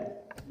already dead.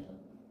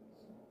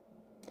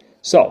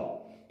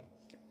 So,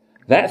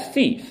 that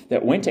thief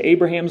that went to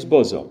Abraham's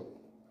bosom,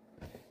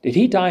 did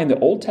he die in the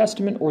Old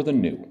Testament or the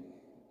New?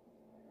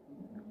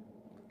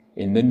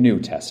 In the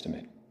New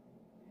Testament.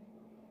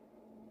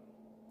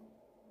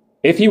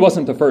 If he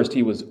wasn't the first,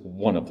 he was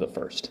one of the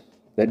first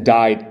that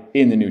died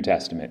in the New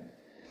Testament.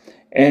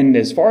 And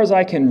as far as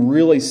I can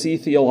really see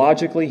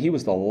theologically, he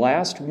was the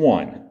last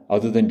one,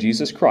 other than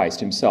Jesus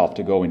Christ himself,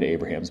 to go into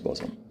Abraham's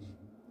bosom.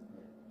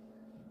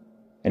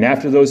 And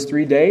after those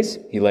 3 days,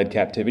 he led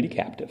captivity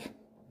captive.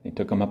 He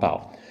took them up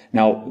out.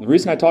 Now, the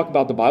reason I talk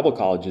about the Bible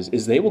colleges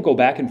is they will go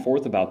back and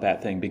forth about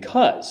that thing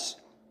because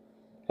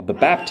of the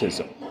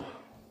baptism.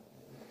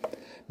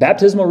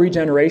 Baptismal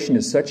regeneration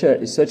is such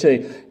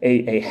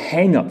a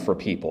hang-up for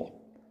people,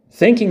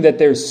 thinking that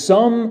there's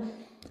some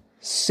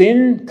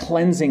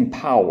sin-cleansing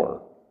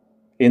power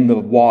in the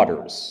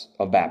waters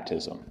of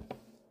baptism,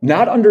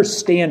 not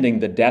understanding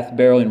the death,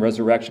 burial, and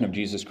resurrection of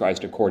Jesus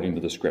Christ according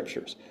to the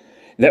Scriptures.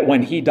 That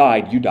when he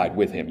died, you died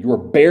with him. You were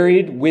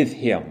buried with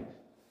him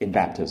in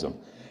baptism.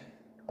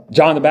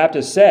 John the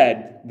Baptist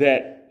said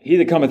that he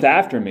that cometh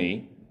after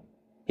me,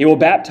 he will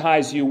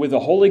baptize you with the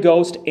Holy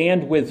Ghost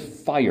and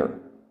with fire.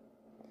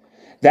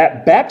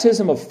 That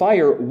baptism of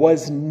fire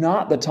was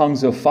not the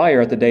tongues of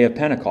fire at the day of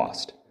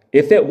Pentecost.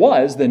 If it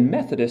was, then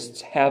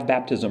Methodists have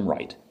baptism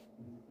right.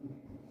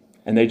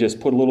 And they just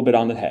put a little bit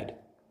on the head.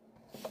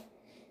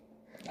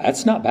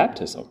 That's not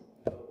baptism.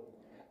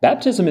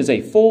 Baptism is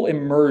a full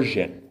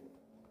immersion.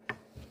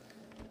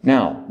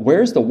 Now,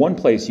 where's the one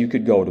place you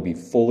could go to be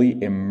fully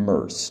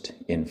immersed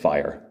in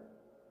fire?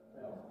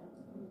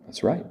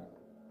 That's right.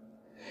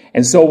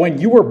 And so when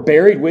you were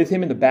buried with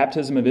him in the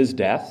baptism of his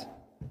death,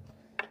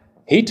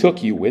 he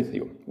took you with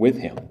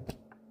him.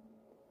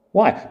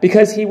 Why?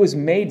 Because he was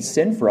made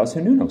sin for us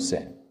who knew no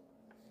sin.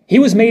 He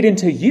was made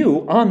into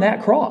you on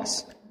that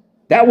cross.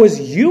 That was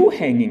you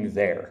hanging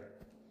there.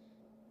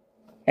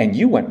 And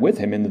you went with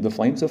him into the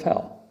flames of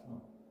hell.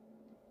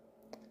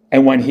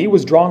 And when he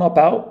was drawn up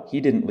out, he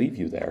didn't leave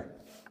you there.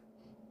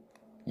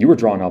 You were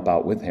drawn up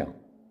out with him.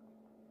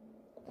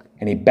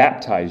 And he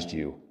baptized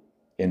you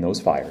in those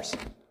fires.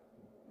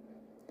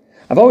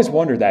 I've always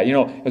wondered that.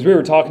 As we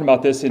were talking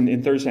about this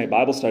in Thursday night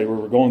Bible study, we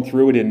were going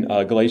through it in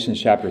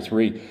Galatians chapter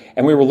 3,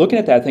 and we were looking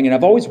at that thing, and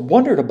I've always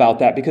wondered about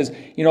that because,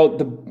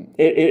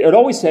 it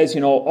always says,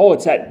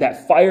 it's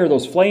that fire,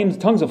 those flames,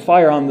 tongues of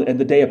fire on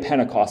the day of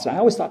Pentecost. And I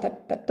always thought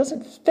that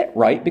doesn't fit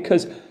right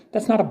because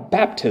that's not a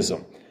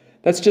baptism.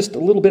 That's just a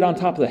little bit on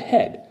top of the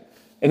head.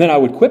 And then I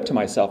would quip to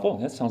myself,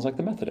 that sounds like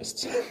the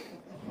Methodists.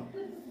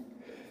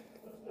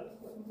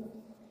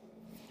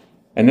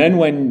 And then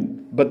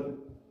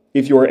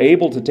if you are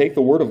able to take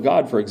the Word of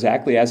God for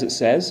exactly as it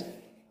says,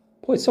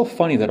 it's so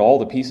funny that all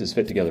the pieces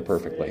fit together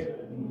perfectly.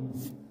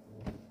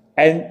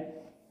 And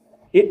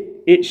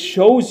it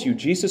shows you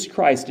Jesus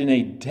Christ in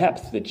a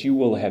depth that you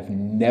will have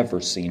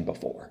never seen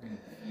before.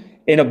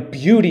 In a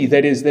beauty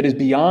that is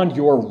beyond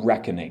your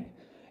reckoning.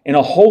 In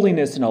a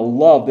holiness and a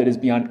love that is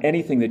beyond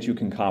anything that you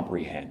can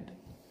comprehend.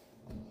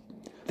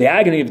 The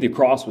agony of the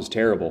cross was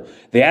terrible.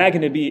 The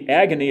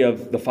agony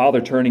of the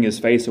Father turning his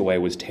face away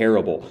was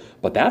terrible.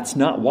 But that's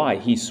not why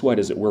he sweat,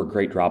 as it were,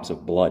 great drops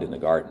of blood in the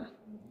garden.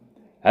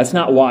 That's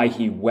not why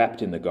he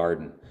wept in the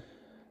garden.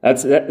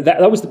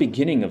 That was the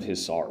beginning of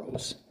his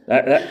sorrows.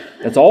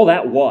 That's all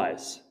that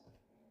was.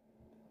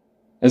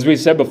 As we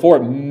said before,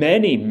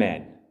 many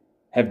men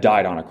have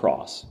died on a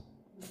cross.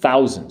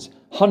 Thousands,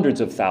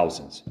 hundreds of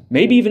thousands,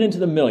 maybe even into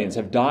the millions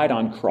have died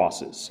on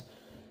crosses.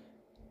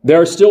 There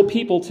are still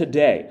people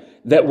today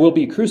that will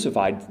be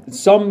crucified.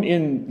 Some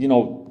in,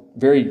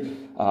 very,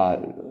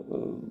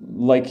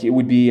 like it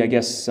would be, I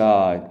guess,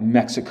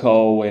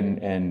 Mexico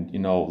and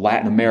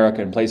Latin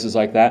America and places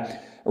like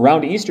that.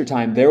 Around Easter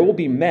time, there will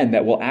be men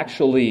that will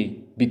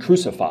actually be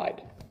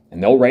crucified.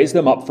 And they'll raise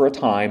them up for a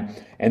time,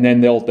 and then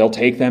they'll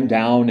take them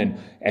down,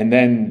 and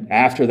then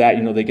after that,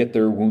 they get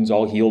their wounds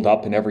all healed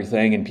up and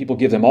everything, and people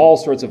give them all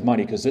sorts of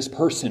money because this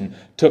person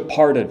took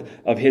part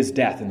of his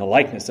death and the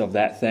likeness of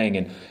that thing,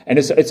 and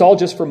it's all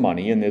just for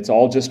money, and it's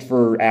all just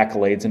for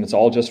accolades, and it's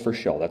all just for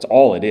show. That's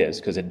all it is,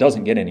 because it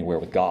doesn't get anywhere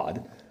with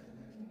God.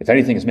 If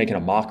anything, it's making a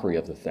mockery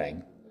of the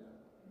thing.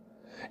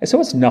 And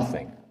so it's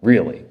nothing,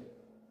 really.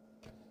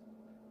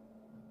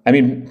 I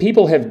mean,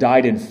 people have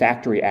died in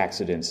factory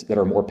accidents that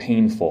are more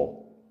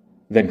painful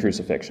than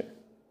crucifixion.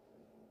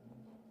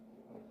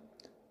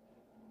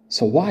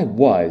 So why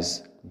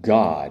was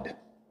God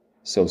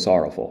so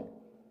sorrowful?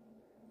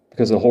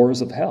 Because of the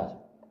horrors of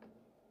hell.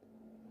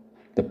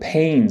 The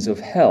pains of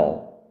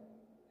hell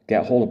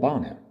got hold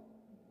upon him.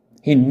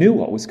 He knew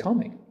what was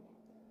coming.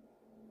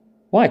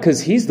 Why?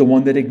 Because he's the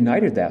one that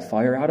ignited that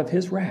fire out of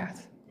his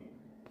wrath.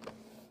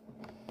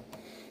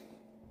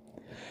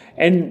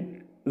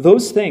 And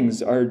those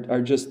things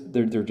are just,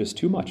 they're just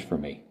too much for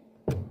me.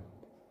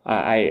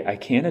 I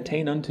can't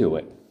attain unto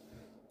it.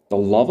 The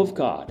love of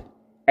God.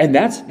 And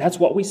that's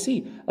what we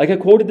see. Like I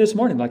quoted this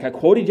morning, like I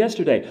quoted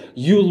yesterday.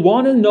 You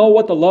want to know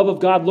what the love of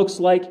God looks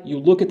like? You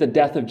look at the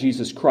death of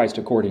Jesus Christ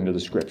according to the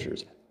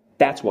Scriptures.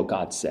 That's what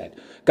God said.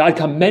 God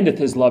commendeth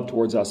his love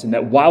towards us, and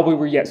that while we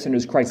were yet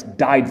sinners, Christ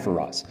died for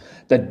us.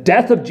 The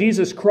death of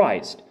Jesus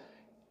Christ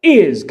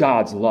is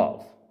God's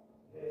love.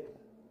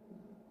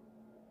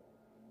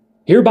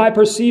 Hereby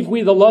perceive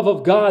we the love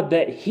of God,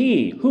 that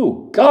he,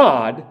 who?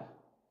 God,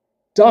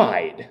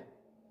 died.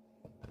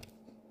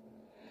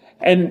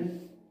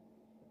 And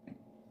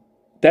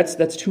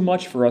that's too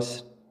much for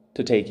us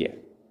to take yet.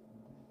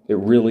 It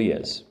really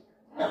is.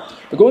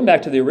 But going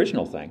back to the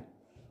original thing,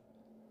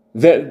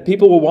 that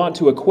people will want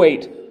to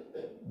equate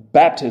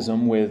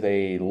baptism with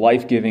a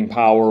life-giving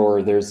power,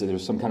 or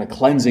there's some kind of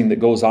cleansing that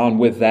goes on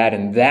with that,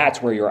 and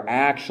that's where you're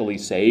actually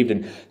saved,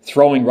 and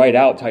throwing right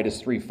out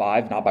Titus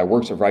 3:5, not by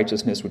works of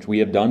righteousness which we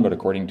have done, but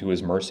according to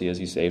his mercy as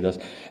he saved us.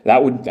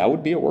 That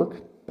would be a work.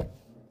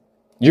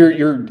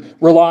 You're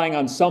relying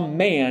on some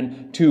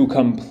man to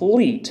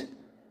complete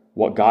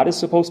what God is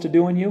supposed to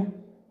do in you.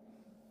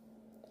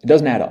 It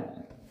doesn't add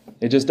up.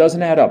 It just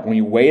doesn't add up when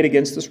you weigh it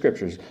against the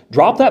Scriptures.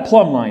 Drop that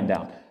plumb line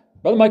down.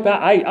 Brother Mike,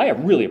 I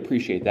really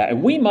appreciate that.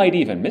 And we might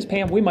even, Miss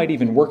Pam, we might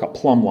even work a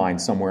plumb line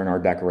somewhere in our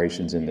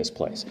decorations in this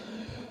place.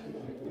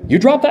 You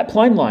drop that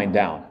plumb line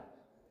down,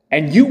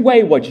 and you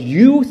weigh what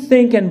you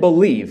think and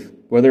believe,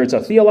 whether it's a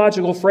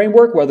theological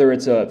framework, whether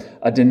it's a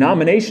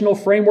denominational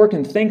framework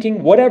and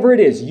thinking, whatever it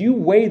is, you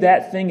weigh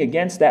that thing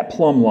against that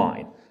plumb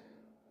line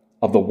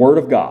of the Word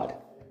of God.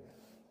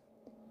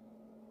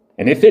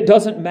 And if it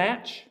doesn't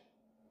match,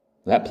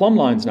 that plumb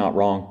line's not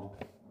wrong.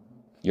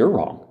 You're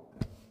wrong.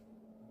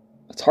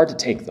 It's hard to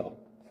take, though.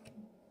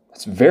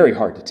 It's very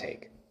hard to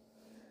take.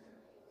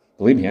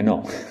 Believe me, I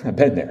know. I've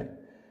been there.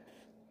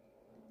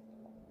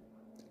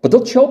 But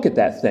they'll choke at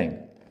that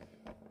thing.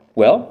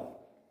 Well,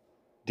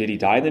 did he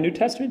die in the New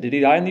Testament? Did he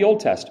die in the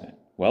Old Testament?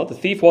 Well, the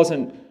thief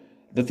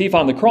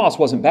on the cross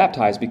wasn't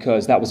baptized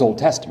because that was Old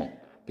Testament,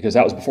 because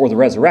that was before the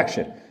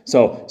resurrection.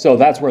 So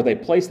that's where they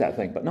place that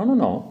thing. But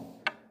no.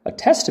 A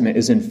testament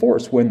is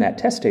enforced when that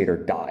testator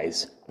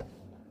dies.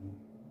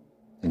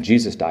 And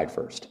Jesus died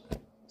first.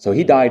 So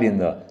he died in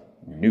the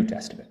New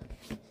Testament.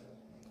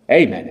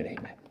 Amen and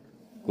amen.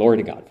 Glory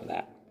to God for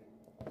that.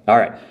 All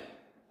right.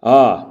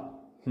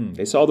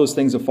 They saw those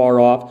things afar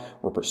off,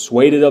 were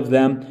persuaded of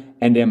them,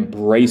 and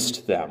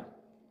embraced them.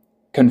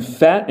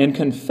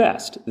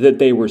 Confessed that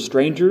they were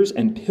strangers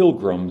and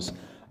pilgrims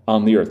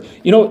on the earth.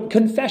 You know,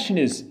 confession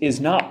is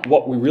not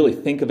what we really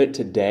think of it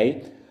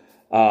today.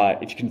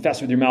 If you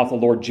confess with your mouth the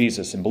Lord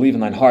Jesus and believe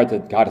in thine heart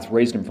that God hath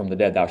raised him from the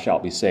dead, thou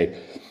shalt be saved.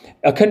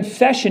 A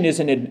confession is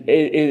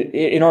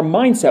in our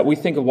mindset, we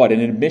think of what?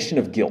 An admission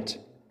of guilt.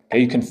 Okay,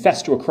 you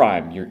confess to a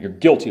crime. You're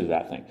guilty of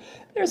that thing.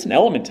 There's an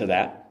element to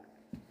that.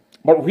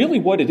 But really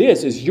what it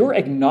is you're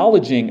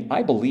acknowledging,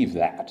 I believe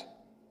that.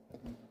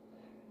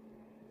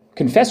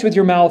 Confess with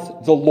your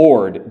mouth the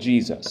Lord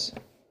Jesus.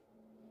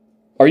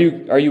 Are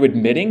you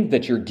admitting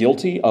that you're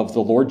guilty of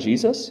the Lord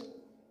Jesus?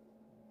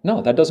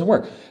 No, that doesn't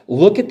work.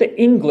 Look at the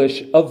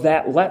English of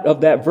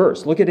that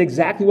verse. Look at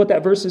exactly what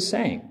that verse is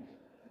saying.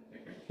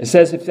 It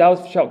says, if thou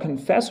shalt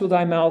confess with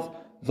thy mouth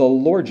the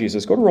Lord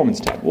Jesus. Go to Romans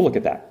 10. We'll look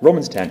at that.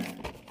 Romans 10.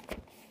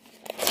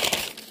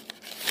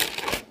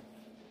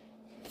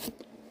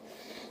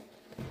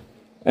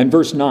 And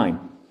verse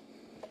 9.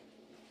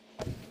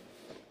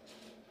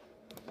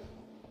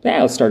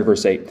 Let's start at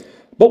verse 8.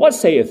 But what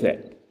saith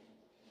it?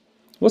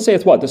 What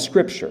saith what? The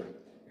Scripture.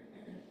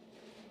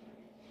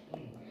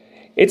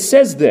 It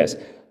says this,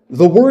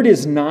 the word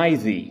is nigh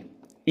thee,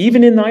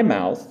 even in thy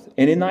mouth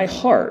and in thy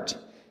heart.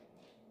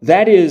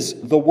 That is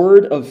the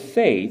word of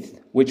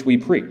faith which we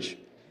preach.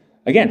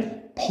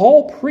 Again,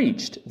 Paul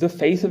preached the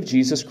faith of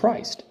Jesus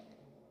Christ.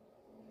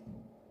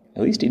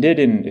 At least he did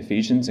in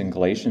Ephesians and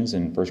Galatians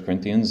and 1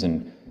 Corinthians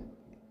and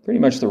pretty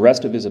much the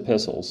rest of his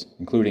epistles,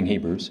 including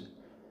Hebrews.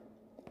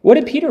 What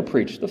did Peter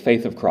preach? The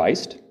faith of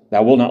Christ.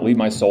 Thou wilt not leave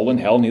my soul in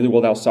hell, neither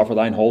wilt thou suffer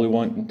thine Holy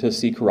One to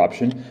see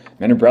corruption.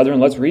 Men and brethren,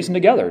 let's reason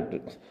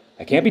together.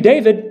 I can't be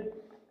David.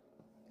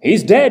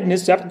 He's dead, and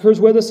his sepulchre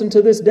is with us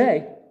unto this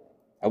day.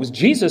 That was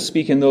Jesus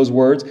speaking those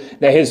words,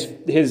 that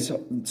his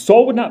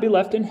soul would not be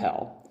left in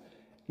hell,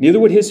 neither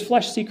would his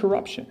flesh see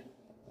corruption.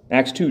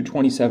 Acts 2,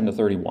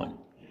 27-31.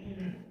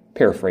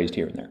 Paraphrased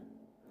here and there.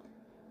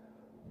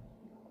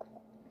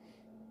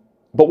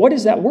 But what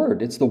is that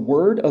word? It's the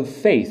word of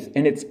faith,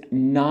 and it's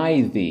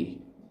nigh thee.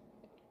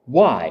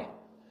 Why?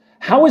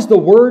 How is the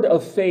word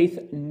of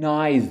faith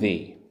nigh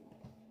thee?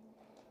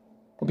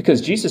 Well,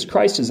 because Jesus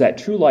Christ is that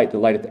true light that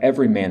lighteth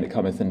every man that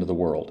cometh into the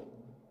world.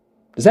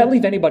 Does that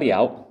leave anybody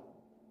out?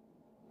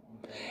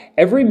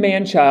 Every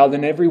man-child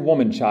and every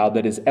woman-child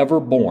that is ever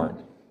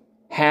born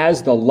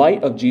has the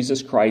light of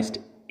Jesus Christ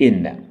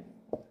in them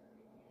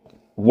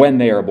when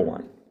they are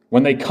born.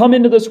 When they come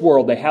into this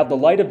world, they have the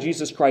light of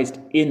Jesus Christ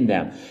in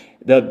them.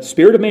 The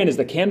spirit of man is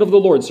the candle of the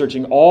Lord,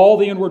 searching all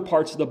the inward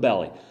parts of the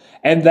belly.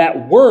 And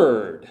that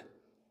word,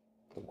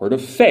 the word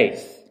of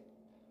faith,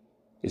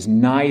 is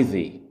nigh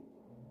thee.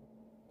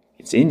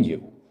 It's in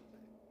you.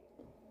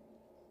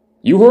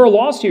 You who are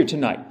lost here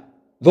tonight,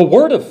 the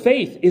word of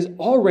faith is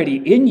already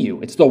in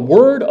you. It's the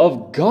word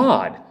of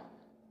God.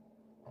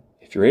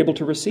 If you're able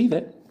to receive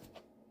it.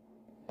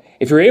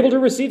 If you're able to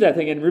receive that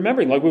thing, and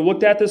remembering, like we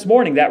looked at this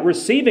morning, that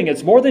receiving,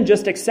 it's more than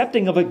just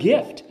accepting of a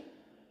gift.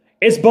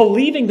 It's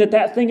believing that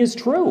that thing is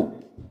true.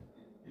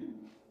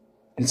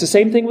 And it's the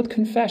same thing with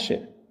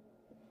confession.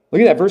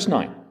 Look at that, verse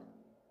 9.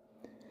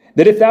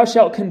 That if thou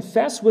shalt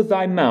confess with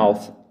thy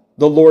mouth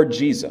the Lord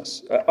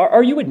Jesus.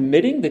 Are you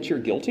admitting that you're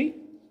guilty?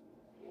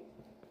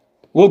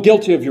 Well,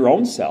 guilty of your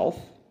own self.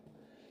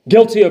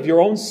 Guilty of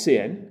your own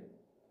sin.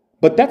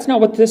 But that's not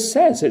what this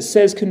says. It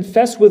says,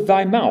 confess with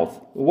thy mouth.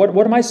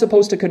 What am I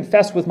supposed to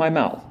confess with my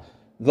mouth?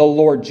 The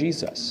Lord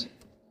Jesus.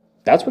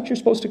 That's what you're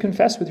supposed to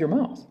confess with your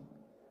mouth.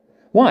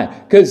 Why?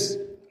 Because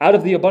out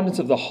of the abundance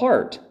of the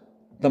heart,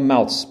 the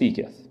mouth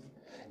speaketh.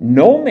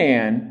 No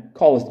man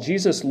calleth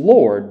Jesus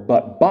Lord,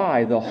 but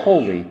by the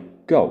Holy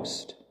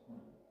Ghost.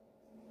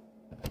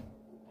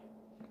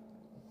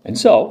 And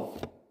so,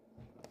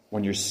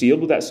 when you're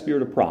sealed with that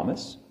spirit of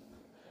promise,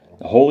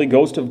 the Holy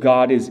Ghost of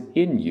God is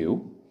in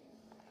you.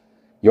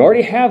 You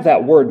already have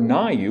that word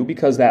nigh you,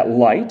 because that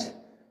light,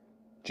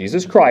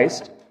 Jesus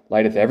Christ,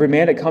 lighteth every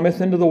man that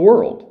cometh into the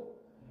world.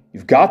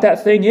 You've got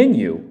that thing in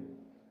you.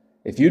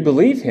 If you'd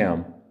believe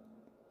him,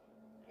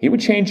 he would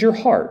change your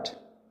heart.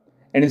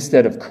 And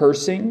instead of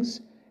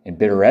cursings and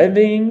bitter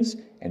envyings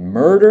and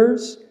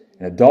murders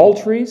and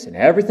adulteries and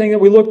everything that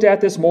we looked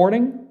at this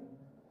morning,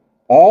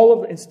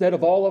 instead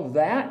of all of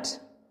that,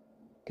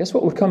 guess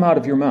what would come out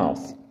of your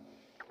mouth?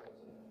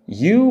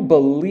 You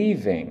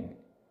believing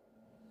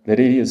that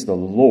he is the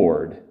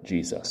Lord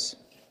Jesus.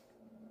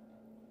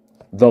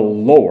 The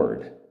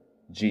Lord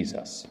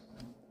Jesus.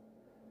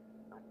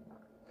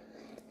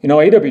 You know,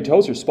 A.W.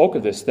 Tozer spoke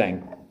of this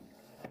thing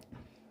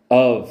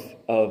of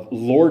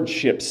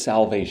lordship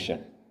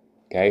salvation.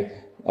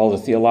 Okay? All the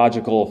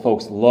theological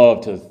folks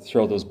love to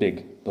throw those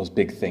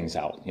big things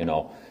out, you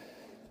know.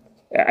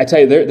 I tell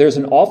you, there's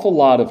an awful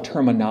lot of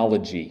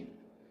terminology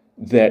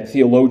that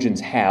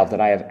theologians have that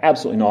I have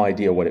absolutely no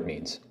idea what it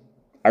means.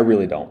 I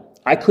really don't.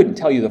 I couldn't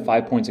tell you the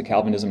 5 points of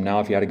Calvinism now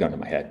if you had a gun to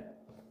my head.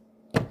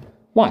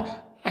 Why?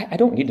 I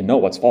don't need to know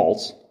what's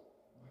false.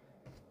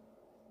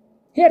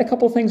 He had a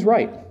couple of things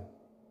right.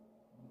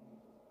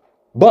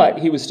 But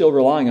he was still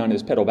relying on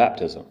his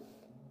pedobaptism.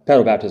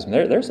 Pedobaptism,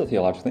 there's the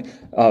theological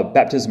thing.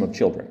 Baptism of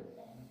children.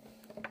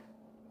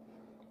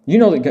 You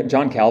know that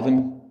John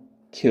Calvin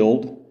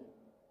killed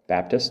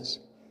Baptists?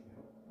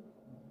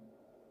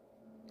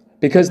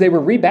 Because they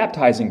were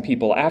rebaptizing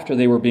people after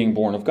they were being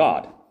born of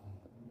God.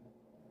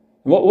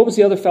 What was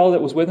the other fellow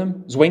that was with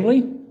him?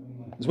 Zwingli?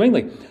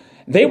 Zwingli.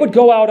 They would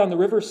go out on the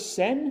river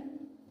Seine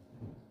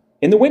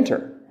in the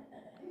winter,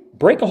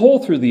 break a hole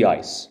through the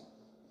ice,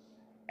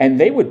 and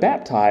they would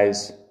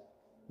baptize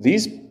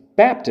these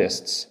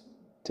Baptists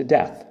to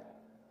death.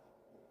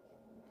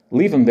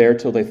 Leave them there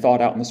till they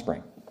thawed out in the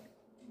spring.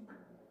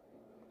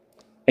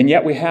 And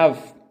yet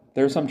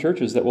there are some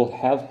churches that will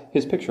have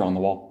his picture on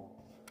the wall.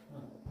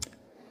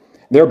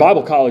 There are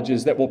Bible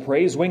colleges that will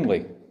praise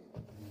Zwingli.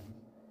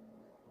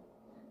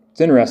 It's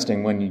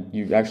interesting when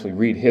you actually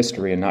read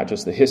history and not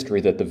just the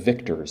history that the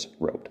victors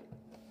wrote.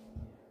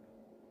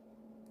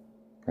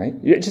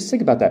 Right? Just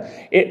think about that.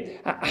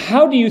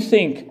 How do you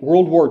think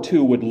World War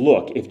II would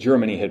look if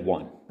Germany had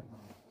won?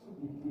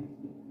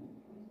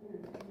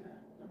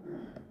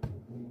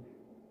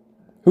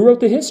 Who wrote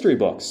the history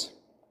books?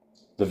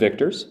 The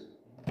victors.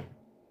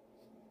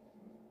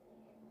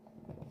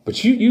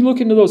 But you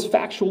look into those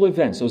factual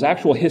events, those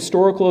actual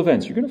historical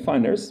events, you're going to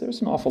find there's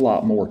an awful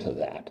lot more to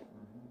that.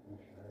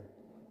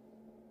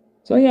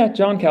 So yeah,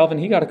 John Calvin,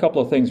 he got a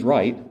couple of things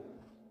right.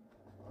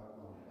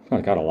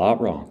 He got a lot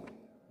wrong.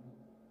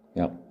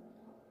 Yep.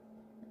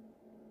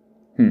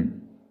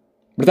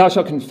 But thou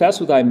shalt confess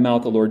with thy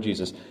mouth the Lord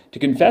Jesus. To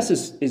confess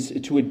is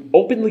to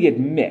openly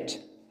admit,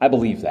 I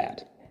believe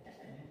that.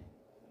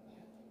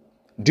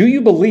 Do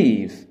you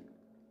believe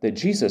that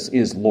Jesus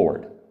is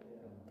Lord?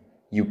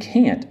 You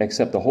can't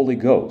except the Holy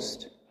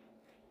Ghost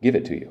give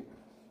it to you.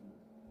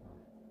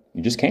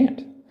 You just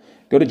can't.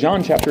 Go to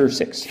John chapter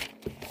 6.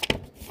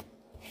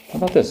 How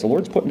about this? The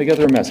Lord's putting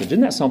together a message.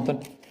 Isn't that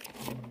something?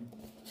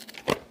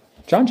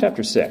 John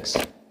chapter 6.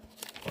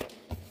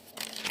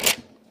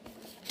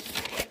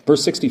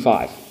 Verse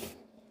 65.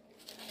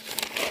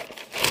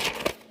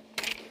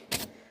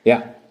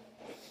 Yeah.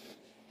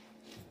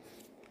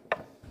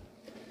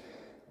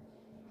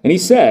 And he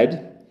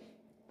said,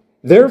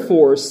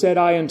 Therefore said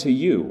I unto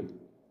you,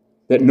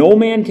 that no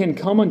man can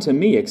come unto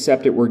me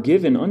except it were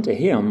given unto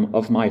him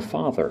of my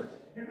Father.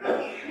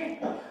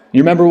 You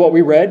remember what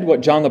we read,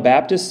 what John the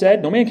Baptist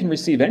said? No man can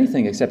receive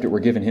anything except it were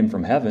given him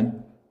from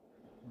heaven.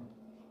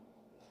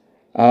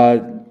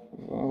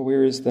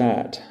 Where is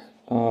that?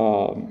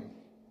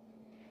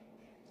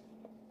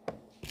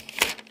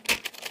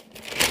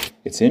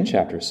 It's in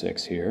chapter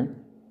 6 here.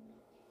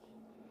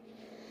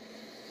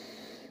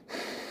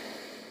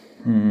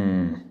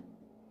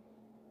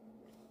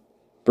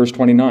 Verse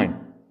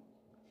 29.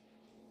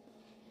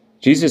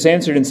 Jesus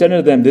answered and said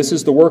unto them, This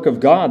is the work of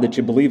God, that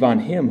you believe on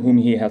him whom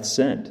he hath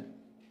sent.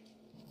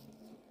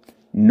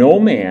 No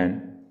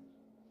man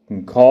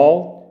can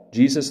call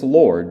Jesus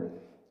Lord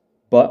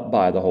but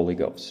by the Holy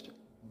Ghost.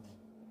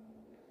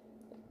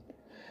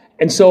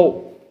 And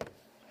so,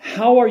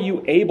 how are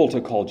you able to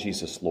call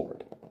Jesus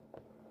Lord?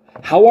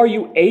 How are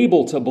you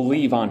able to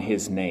believe on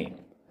his name?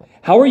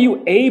 How are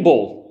you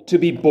able to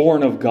be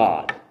born of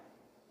God?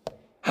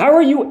 How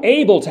are you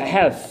able to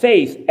have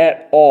faith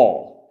at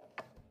all?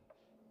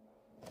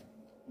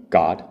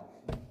 God.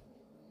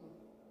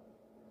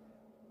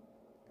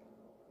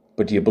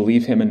 But do you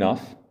believe him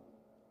enough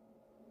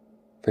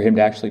for him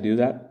to actually do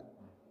that?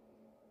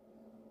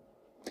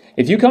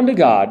 If you come to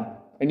God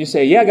and you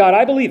say, yeah, God,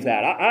 I believe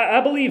that.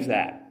 I believe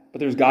that. But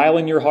there's guile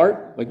in your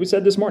heart, like we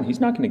said this morning, he's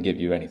not going to give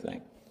you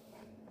anything.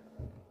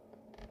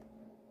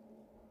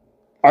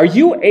 Are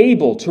you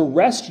able to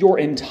rest your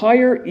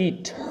entire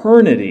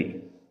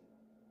eternity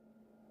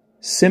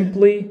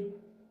simply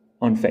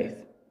on faith?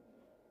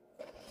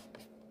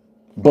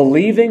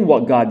 Believing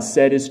what God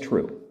said is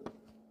true.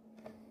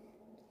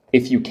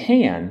 If you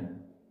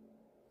can,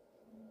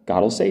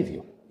 God will save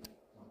you.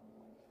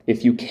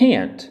 If you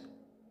can't,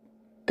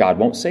 God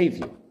won't save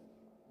you.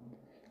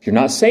 If you're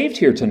not saved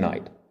here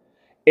tonight,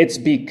 it's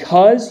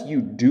because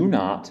you do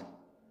not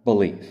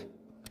believe.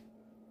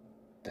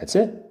 That's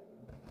it.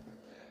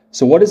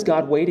 So what is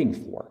God waiting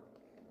for?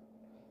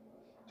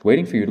 He's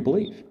waiting for you to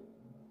believe.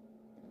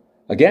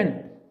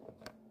 Again,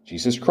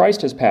 Jesus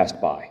Christ has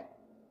passed by.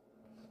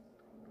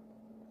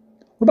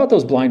 What about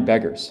those blind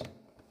beggars?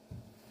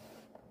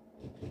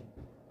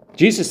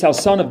 Jesus, thou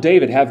Son of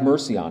David, have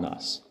mercy on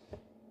us.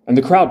 And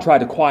the crowd tried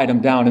to quiet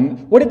him down.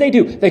 And what did they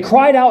do? They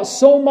cried out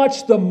so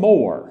much the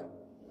more.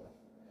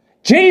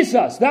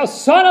 Jesus, thou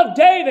Son of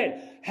David,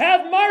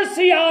 have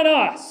mercy on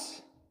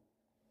us.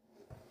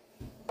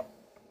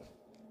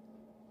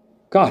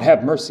 God,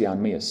 have mercy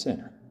on me, a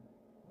sinner.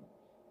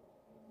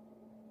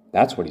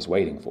 That's what he's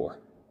waiting for.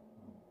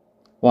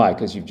 Why?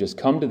 Because you've just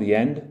come to the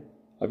end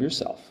of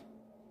yourself.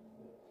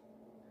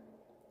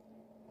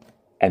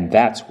 And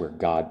that's where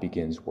God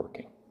begins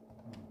working.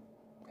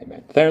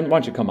 Amen. Theron, why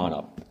don't you come on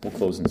up? We'll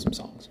close in some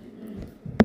songs.